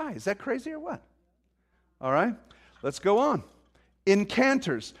in the sky. Is that crazy or what? All right, let's go on.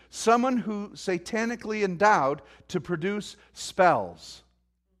 Incanters, someone who satanically endowed to produce spells.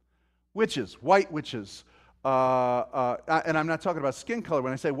 Witches, white witches. And I'm not talking about skin color.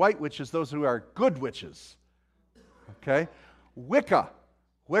 When I say white witches, those who are good witches. Okay? Wicca.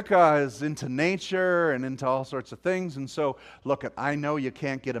 Wicca is into nature and into all sorts of things. And so, look, I know you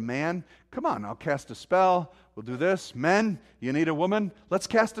can't get a man. Come on, I'll cast a spell. We'll do this. Men, you need a woman? Let's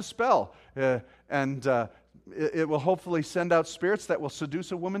cast a spell. It will hopefully send out spirits that will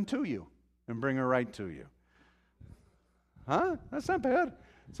seduce a woman to you and bring her right to you. Huh? That's not bad.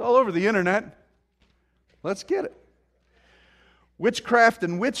 It's all over the internet. Let's get it. Witchcraft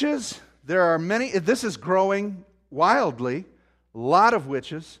and witches. There are many. This is growing wildly. A lot of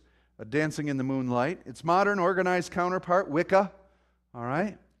witches dancing in the moonlight. Its modern organized counterpart, Wicca. All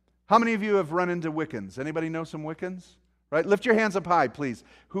right? How many of you have run into Wiccans? Anybody know some Wiccans? Right? Lift your hands up high, please.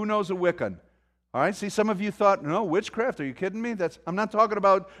 Who knows a Wiccan? All right, see, some of you thought, no, witchcraft, are you kidding me? I'm not talking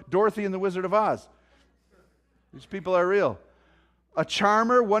about Dorothy and the Wizard of Oz. These people are real. A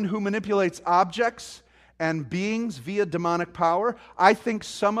charmer, one who manipulates objects and beings via demonic power. I think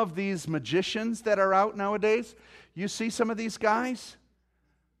some of these magicians that are out nowadays, you see some of these guys?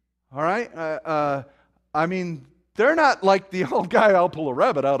 All right? I mean, they're not like the old guy, I'll pull a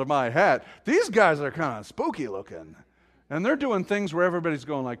rabbit out of my hat. These guys are kind of spooky looking. And they're doing things where everybody's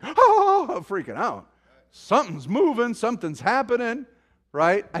going like, oh, freaking out. Something's moving, something's happening,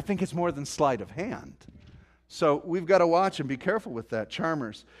 right? I think it's more than sleight of hand. So we've got to watch and be careful with that.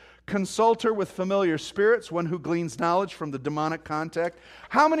 Charmers. Consulter with familiar spirits, one who gleans knowledge from the demonic contact.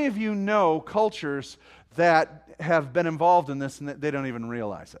 How many of you know cultures that have been involved in this and that they don't even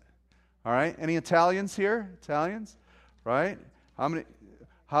realize it? All right? Any Italians here? Italians? Right? How many?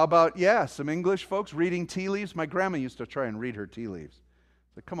 How about, some English folks reading tea leaves? My grandma used to try and read her tea leaves.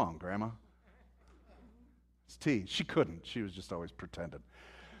 Like, come on, Grandma. It's tea. She couldn't. She was just always pretending.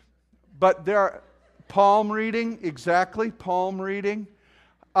 But there are palm reading, exactly, palm reading.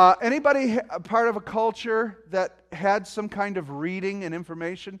 Anybody a part of a culture that had some kind of reading and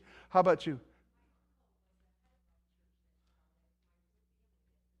information? How about you?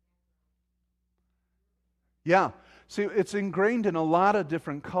 Yeah. See, it's ingrained in a lot of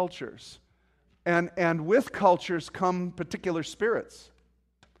different cultures. And with cultures come particular spirits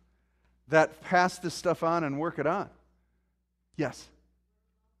that pass this stuff on and work it on. Yes.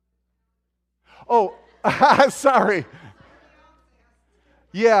 Oh, sorry.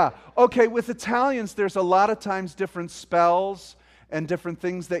 Yeah. Okay, with Italians, there's a lot of times different spells and different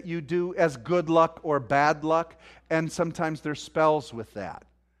things that you do as good luck or bad luck, and sometimes there's spells with that.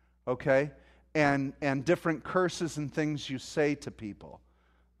 Okay? And different curses and things you say to people.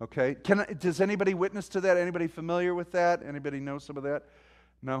 Okay? Does anybody witness to that? Anybody familiar with that? Anybody know some of that?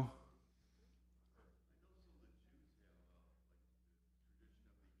 No?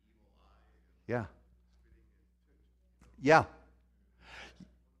 Yeah. Yeah.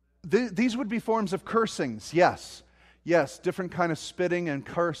 These would be forms of cursings, yes. Yes, different kind of spitting and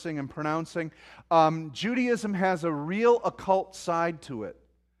cursing and pronouncing. Judaism has a real occult side to it.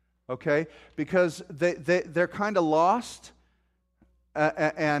 Okay? Because they're kind of lost,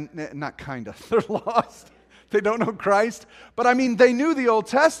 and not kind of, they're lost. They don't know Christ. But I mean, they knew the Old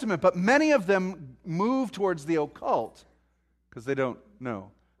Testament, but many of them move towards the occult because they don't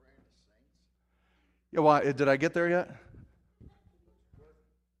know. Yeah, why? Did I get there yet?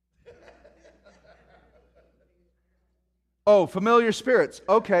 Oh, familiar spirits.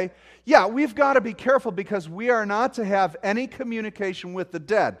 Okay. Yeah, we've got to be careful because we are not to have any communication with the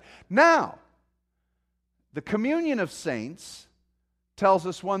dead. Now, the communion of saints tells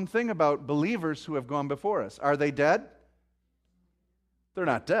us one thing about believers who have gone before us. Are they dead? They're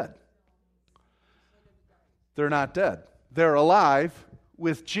not dead. They're not dead. They're alive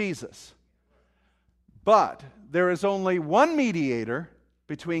with Jesus. But there is only one mediator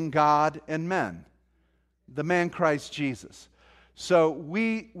between God and men, the man Christ Jesus. So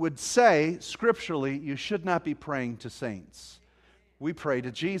we would say, scripturally, you should not be praying to saints. We pray to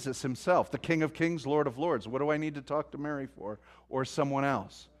Jesus himself, the King of Kings, Lord of Lords. What do I need to talk to Mary for? Or someone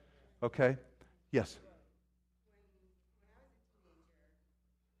else? Okay? Yes?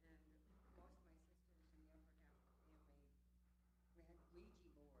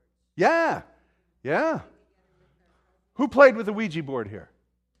 Yeah. Yeah. Who played with the Ouija board here?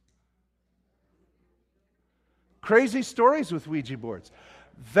 Crazy stories with Ouija boards.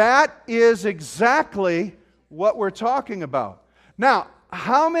 That is exactly what we're talking about. Now,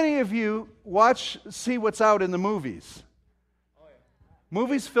 how many of you see what's out in the movies? Oh, yeah.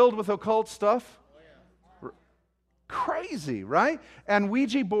 Movies filled with occult stuff? Oh, yeah. Crazy, right? And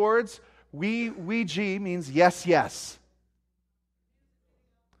Ouija boards, Ouija means yes, yes.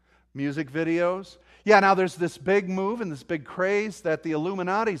 Music videos. Yeah, now there's this big move and this big craze that the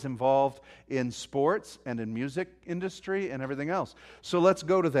Illuminati's involved in sports and in music industry and everything else. So let's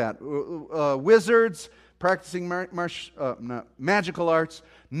go to that. Wizards, practicing magical arts,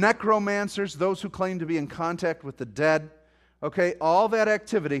 necromancers, those who claim to be in contact with the dead. Okay, all that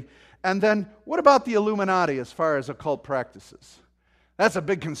activity. And then what about the Illuminati as far as occult practices? That's a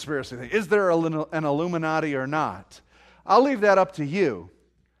big conspiracy thing. Is there an Illuminati or not? I'll leave that up to you.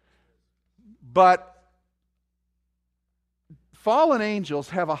 But fallen angels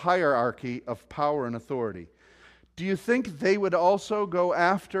have a hierarchy of power and authority. Do you think they would also go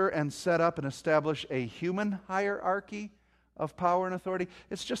after and set up and establish a human hierarchy of power and authority?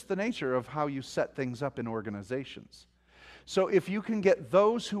 It's just the nature of how you set things up in organizations. So if you can get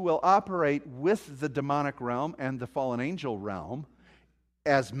those who will operate with the demonic realm and the fallen angel realm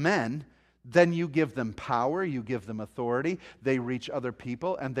as men, then you give them power, you give them authority, they reach other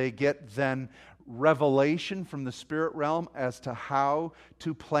people, and they get then revelation from the spirit realm as to how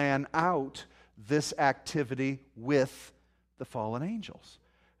to plan out this activity with the fallen angels.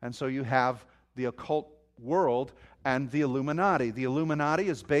 And so you have the occult world and the Illuminati. The Illuminati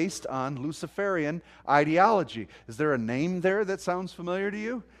is based on Luciferian ideology. Is there a name there that sounds familiar to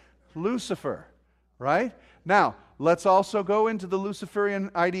you? Lucifer, right? Now, let's also go into the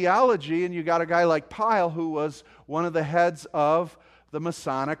Luciferian ideology, and you got a guy like Pyle who was one of the heads of the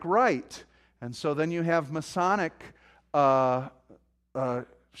Masonic Rite. And so then you have Masonic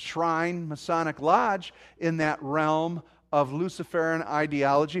shrine, Masonic lodge in that realm of Luciferian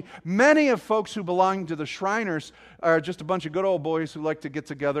ideology. Many of folks who belong to the Shriners are just a bunch of good old boys who like to get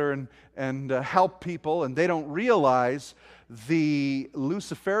together and help people, and they don't realize the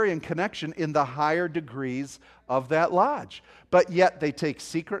Luciferian connection in the higher degrees of that lodge. But yet they take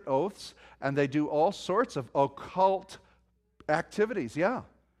secret oaths, and they do all sorts of occult activities. Yeah.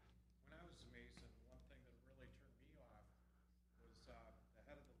 When I was a Mason, one thing that really turned me off was the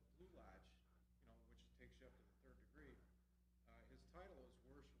head of the Blue Lodge, which takes you up to the 3rd degree. His title is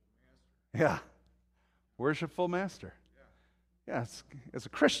Worshipful Master. Yeah. Worshipful Master. Yeah. Yeah, as a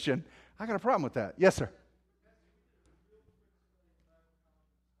Christian, I got a problem with that. Yes, sir.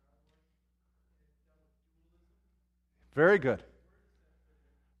 Very good.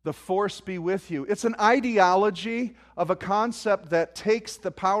 The force be with you. It's an ideology of a concept that takes the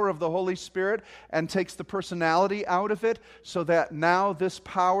power of the Holy Spirit and takes the personality out of it so that now this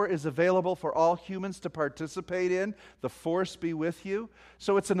power is available for all humans to participate in. The force be with you.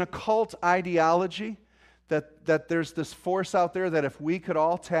 So it's an occult ideology that there's this force out there that if we could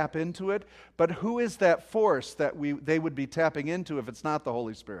all tap into it. But who is that force that they would be tapping into if it's not the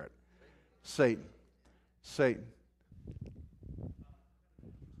Holy Spirit? Satan. Satan.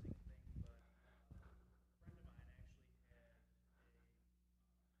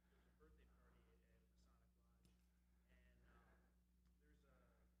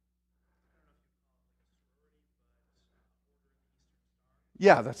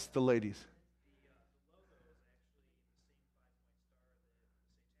 Yeah, that's the ladies.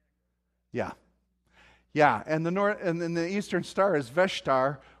 Yeah. Yeah, and then the Eastern Star is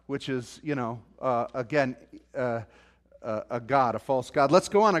Veshtar, which is, again, a god, a false god. Let's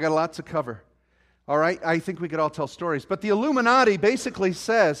go on. I got a lot to cover. All right, I think we could all tell stories. But the Illuminati basically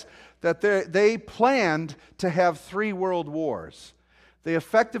says that they planned to have 3 world wars. They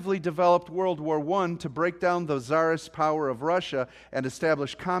effectively developed World War I to break down the czarist power of Russia and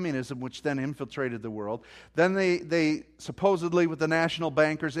establish communism, which then infiltrated the world. Then they supposedly, with the national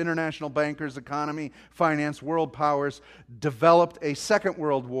bankers, international bankers, economy, finance, world powers, developed a second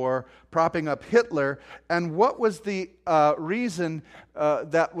world war, propping up Hitler. And what was the reason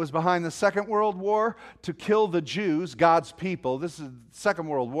that was behind the Second World War? To kill the Jews, God's people. Second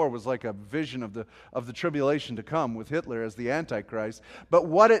World War was like a vision of the tribulation to come with Hitler as the Antichrist. But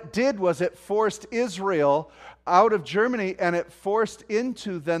what it did was it forced Israel out of Germany, and it forced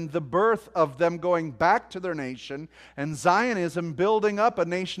into then the birth of them going back to their nation, and Zionism building up a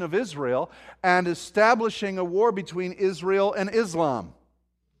nation of Israel and establishing a war between Israel and Islam.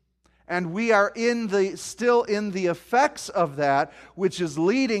 And we are still in the effects of that, which is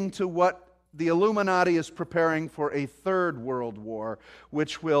leading to what the Illuminati is preparing for a 3rd world war,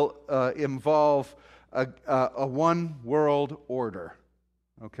 which will involve a one world order.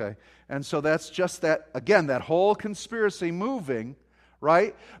 Okay? And so that's just that, again, that whole conspiracy moving,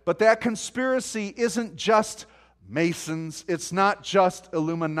 right? But that conspiracy isn't just Masons, it's not just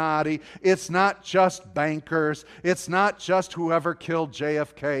Illuminati, it's not just bankers, it's not just whoever killed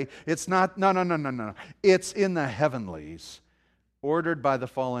JFK, it's not, no. It's in the heavenlies, ordered by the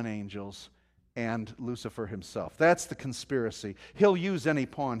fallen angels and Lucifer himself. That's the conspiracy. He'll use any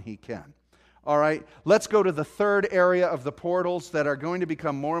pawn he can. All right, let's go to the 3rd area of the portals that are going to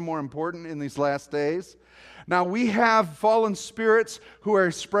become more and more important in these last days. Now, we have fallen spirits who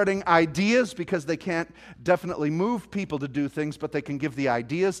are spreading ideas because they can't definitely move people to do things, but they can give the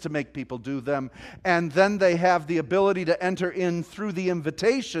ideas to make people do them. And then they have the ability to enter in through the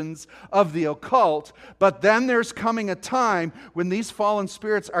invitations of the occult. But then there's coming a time when these fallen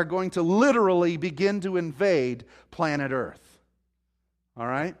spirits are going to literally begin to invade planet Earth. All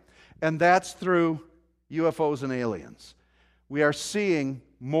right? And that's through UFOs and aliens. We are seeing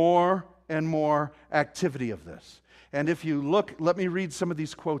more and more activity of this. And if you look, let me read some of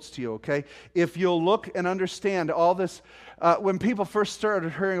these quotes to you, okay? If you'll look and understand all this, when people first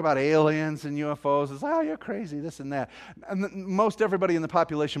started hearing about aliens and UFOs, it's, oh, you're crazy, this and that. And most everybody in the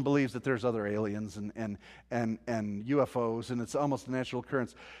population believes that there's other aliens and UFOs, and it's almost a natural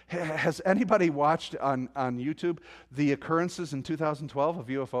occurrence. Has anybody watched on YouTube the occurrences in 2012 of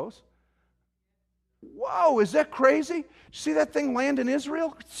UFOs? Whoa, is that crazy? You see that thing land in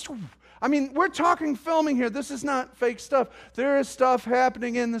Israel? I mean, we're talking filming here. This is not fake stuff. There is stuff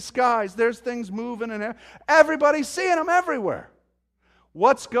happening in the skies. There's things moving, and everybody's seeing them everywhere.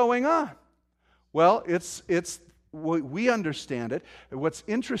 What's going on? Well, we understand it. What's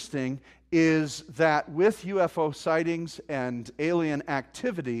interesting is that with UFO sightings and alien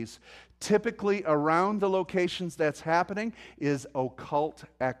activities, typically around the locations that's happening is occult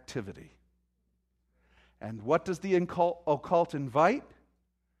activity. And what does the occult invite?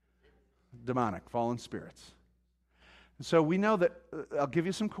 Demonic, fallen spirits. So we know that, I'll give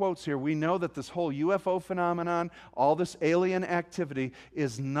you some quotes here. We know that this whole UFO phenomenon, all this alien activity,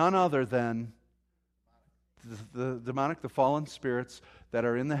 is none other than the demonic, the fallen spirits that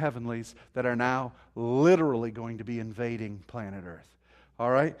are in the heavenlies that are now literally going to be invading planet Earth.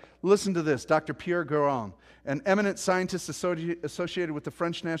 All right? Listen to this. Dr. Pierre Guérin, an eminent scientist associated with the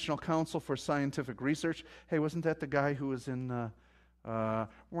French National Council for Scientific Research. Hey, wasn't that the guy who was in what's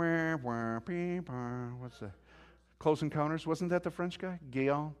that? Close Encounters? Wasn't that the French guy?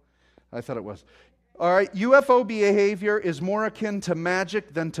 Guérin? I thought it was. All right, UFO behavior is more akin to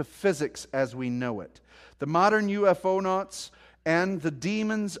magic than to physics as we know it. The modern UFOnauts and the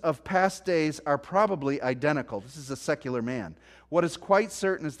demons of past days are probably identical. This is a secular man. What is quite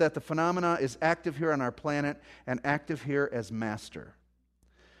certain is that the phenomena is active here on our planet and active here as master.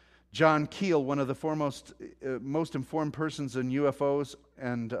 John Keel, one of the foremost, most informed persons in UFOs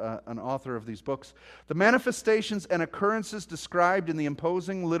and an author of these books, the manifestations and occurrences described in the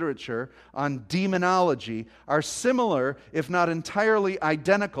imposing literature on demonology are similar, if not entirely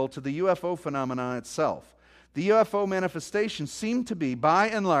identical, to the UFO phenomena itself. The UFO manifestations seem to be, by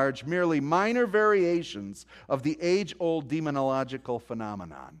and large, merely minor variations of the age-old demonological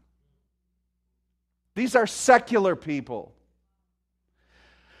phenomenon. These are secular people.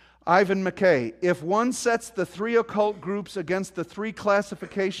 Ivan McKay, if one sets the three occult groups against the three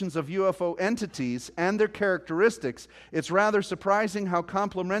classifications of UFO entities and their characteristics, it's rather surprising how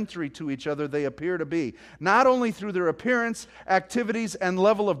complementary to each other they appear to be, not only through their appearance, activities, and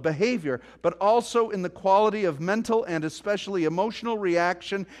level of behavior, but also in the quality of mental and especially emotional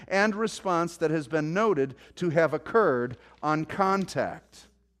reaction and response that has been noted to have occurred on contact.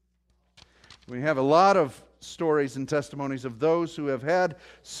 We have a lot of stories and testimonies of those who have had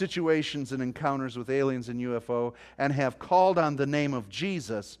situations and encounters with aliens and UFO and have called on the name of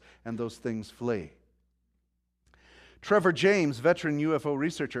Jesus, and those things flee. Trevor James, veteran UFO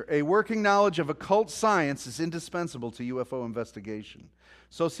researcher, a working knowledge of occult science is indispensable to UFO investigation.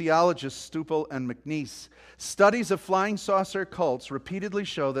 Sociologists Stupel and McNeice, studies of flying saucer cults repeatedly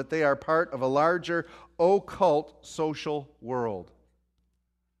show that they are part of a larger occult social world.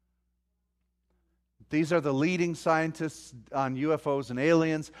 These are the leading scientists on UFOs and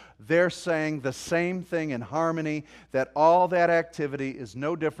aliens. They're saying the same thing in harmony, that all that activity is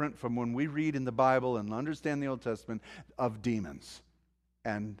no different from when we read in the Bible and understand the Old Testament of demons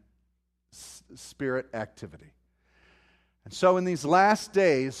and spirit activity. And so in these last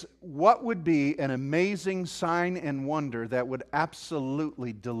days, what would be an amazing sign and wonder that would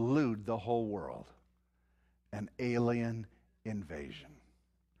absolutely delude the whole world? An alien invasion.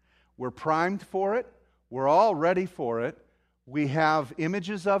 We're primed for it. We're all ready for it. We have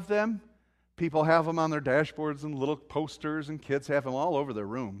images of them. People have them on their dashboards and little posters, and kids have them all over their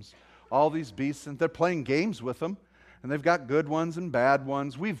rooms. All these beasts, and they're playing games with them. And they've got good ones and bad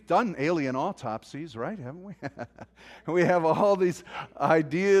ones. We've done alien autopsies, right? Haven't we? We have all these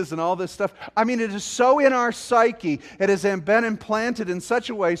ideas and all this stuff. I mean, it is so in our psyche. It has been implanted in such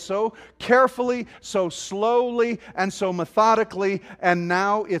a way, so carefully, so slowly, and so methodically, and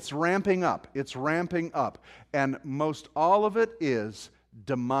now it's ramping up. It's ramping up. And most all of it is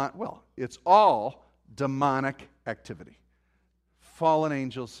it's all demonic activity. Fallen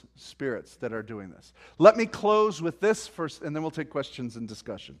angels, spirits that are doing this. Let me close with this first, and then we'll take questions and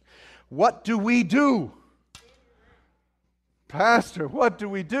discussion. What do we do? Pastor, what do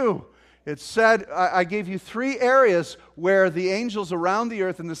we do? It said, I gave you 3 areas where the angels around the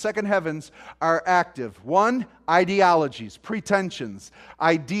earth in the second heavens are active. 1, ideologies, pretensions,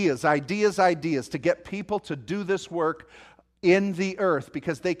 ideas to get people to do this work in the earth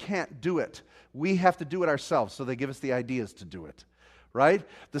because they can't do it. We have to do it ourselves, so they give us the ideas to do it. right?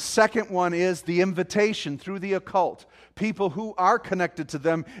 The second one is the invitation through the occult. People who are connected to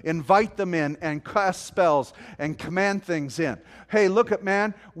them invite them in and cast spells and command things in. Hey, look at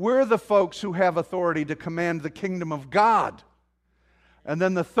man, we're the folks who have authority to command the kingdom of God. And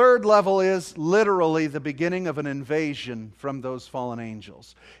then the third level is literally the beginning of an invasion from those fallen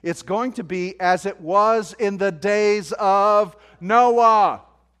angels. It's going to be as it was in the days of Noah.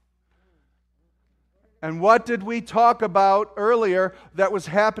 And what did we talk about earlier that was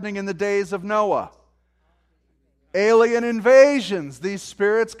happening in the days of Noah? Alien invasions, these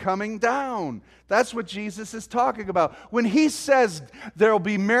spirits coming down. That's what Jesus is talking about. When he says there will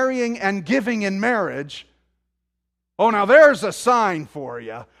be marrying and giving in marriage, oh, now there's a sign for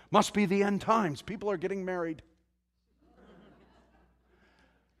you. Must be the end times. People are getting married.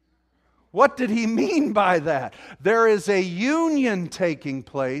 What did he mean by that? There is a union taking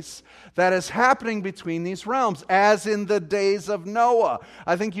place that is happening between these realms, as in the days of Noah.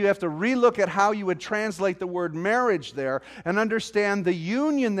 I think you have to relook at how you would translate the word marriage there and understand the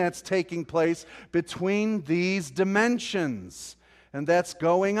union that's taking place between these dimensions. And that's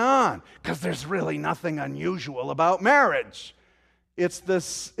going on, because there's really nothing unusual about marriage. It's the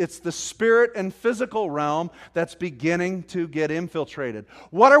spirit and physical realm that's beginning to get infiltrated.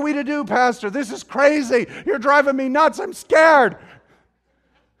 What are we to do, Pastor? This is crazy. You're driving me nuts. I'm scared.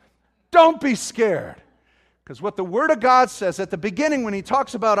 Don't be scared. Because what the Word of God says at the beginning when He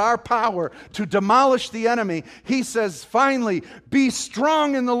talks about our power to demolish the enemy, He says, finally, be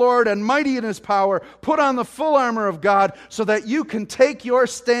strong in the Lord and mighty in His power. Put on the full armor of God so that you can take your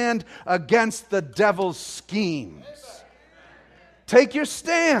stand against the devil's schemes. Take your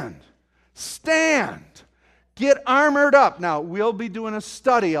stand. Stand. Get armored up. Now, we'll be doing a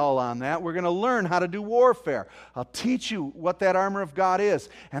study all on that. We're going to learn how to do warfare. I'll teach you what that armor of God is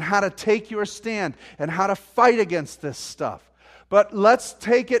and how to take your stand and how to fight against this stuff. But let's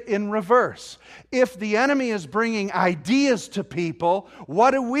take it in reverse. If the enemy is bringing ideas to people,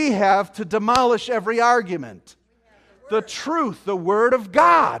 what do we have to demolish every argument? The truth, the Word of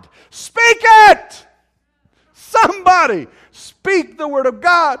God. Speak it! Somebody speak the Word of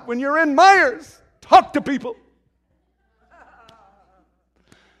God when you're in Myers. Talk to people.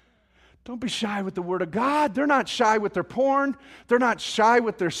 Don't be shy with the Word of God. They're not shy with their porn. They're not shy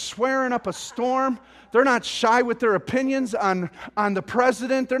with their swearing up a storm. They're not shy with their opinions on the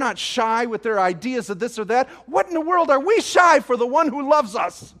president. They're not shy with their ideas of this or that. What in the world are we shy for the one who loves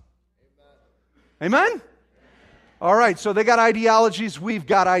us? Amen? All right, so they got ideologies. We've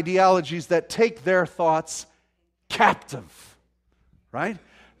got ideologies that take their thoughts captive, right?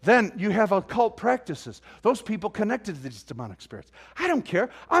 Then you have occult practices. Those people connected to these demonic spirits. I don't care.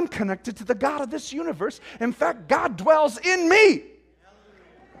 I'm connected to the God of this universe. In fact, God dwells in me.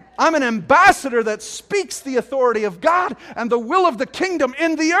 I'm an ambassador that speaks the authority of God and the will of the kingdom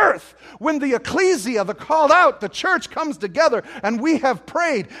in the earth. When the ecclesia, the called out, the church comes together and we have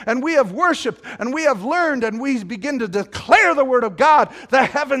prayed and we have worshiped and we have learned and we begin to declare the word of God, the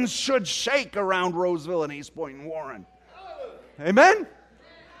heavens should shake around Roseville and East Point and Warren. Amen?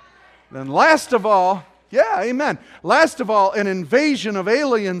 Then last of all, amen. Last of all, an invasion of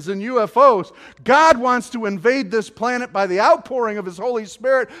aliens and UFOs. God wants to invade this planet by the outpouring of His Holy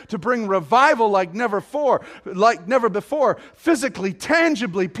Spirit to bring revival like never before. Physically,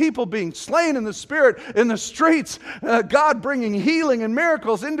 tangibly, people being slain in the Spirit in the streets. God bringing healing and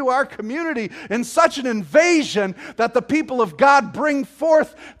miracles into our community in such an invasion that the people of God bring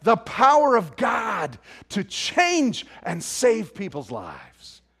forth the power of God to change and save people's lives.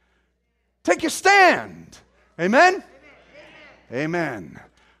 Take your stand. Amen? Amen.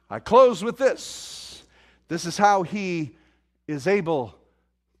 I close with this. This is how He is able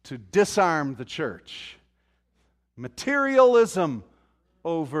to disarm the church. Materialism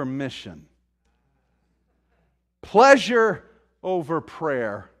over mission. Pleasure over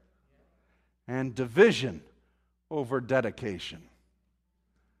prayer. And division over dedication.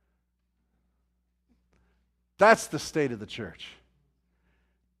 That's the state of the church.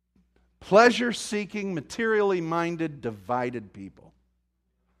 Pleasure-seeking, materially minded, divided people.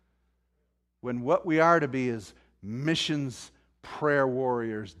 When what we are to be is missions, prayer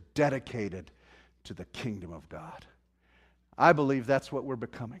warriors dedicated to the kingdom of God. I believe that's what we're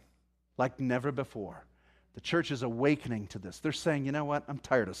becoming, like never before. The church is awakening to this. They're saying, you know what? I'm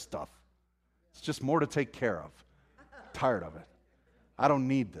tired of stuff. It's just more to take care of. Tired of it. I don't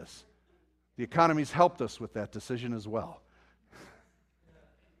need this. The economy's helped us with that decision as well.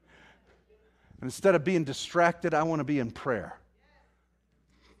 And instead of being distracted, I want to be in prayer.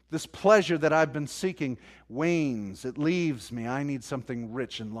 This pleasure that I've been seeking wanes. It leaves me. I need something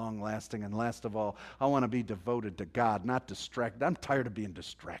rich and long-lasting. And last of all, I want to be devoted to God, not distracted. I'm tired of being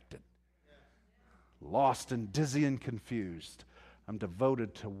distracted. Lost and dizzy and confused. I'm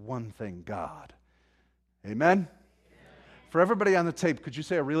devoted to one thing, God. Amen? For everybody on the tape, could you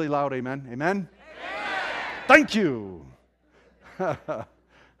say a really loud amen? Amen? Thank you.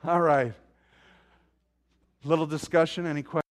 All right. Little discussion. Any questions?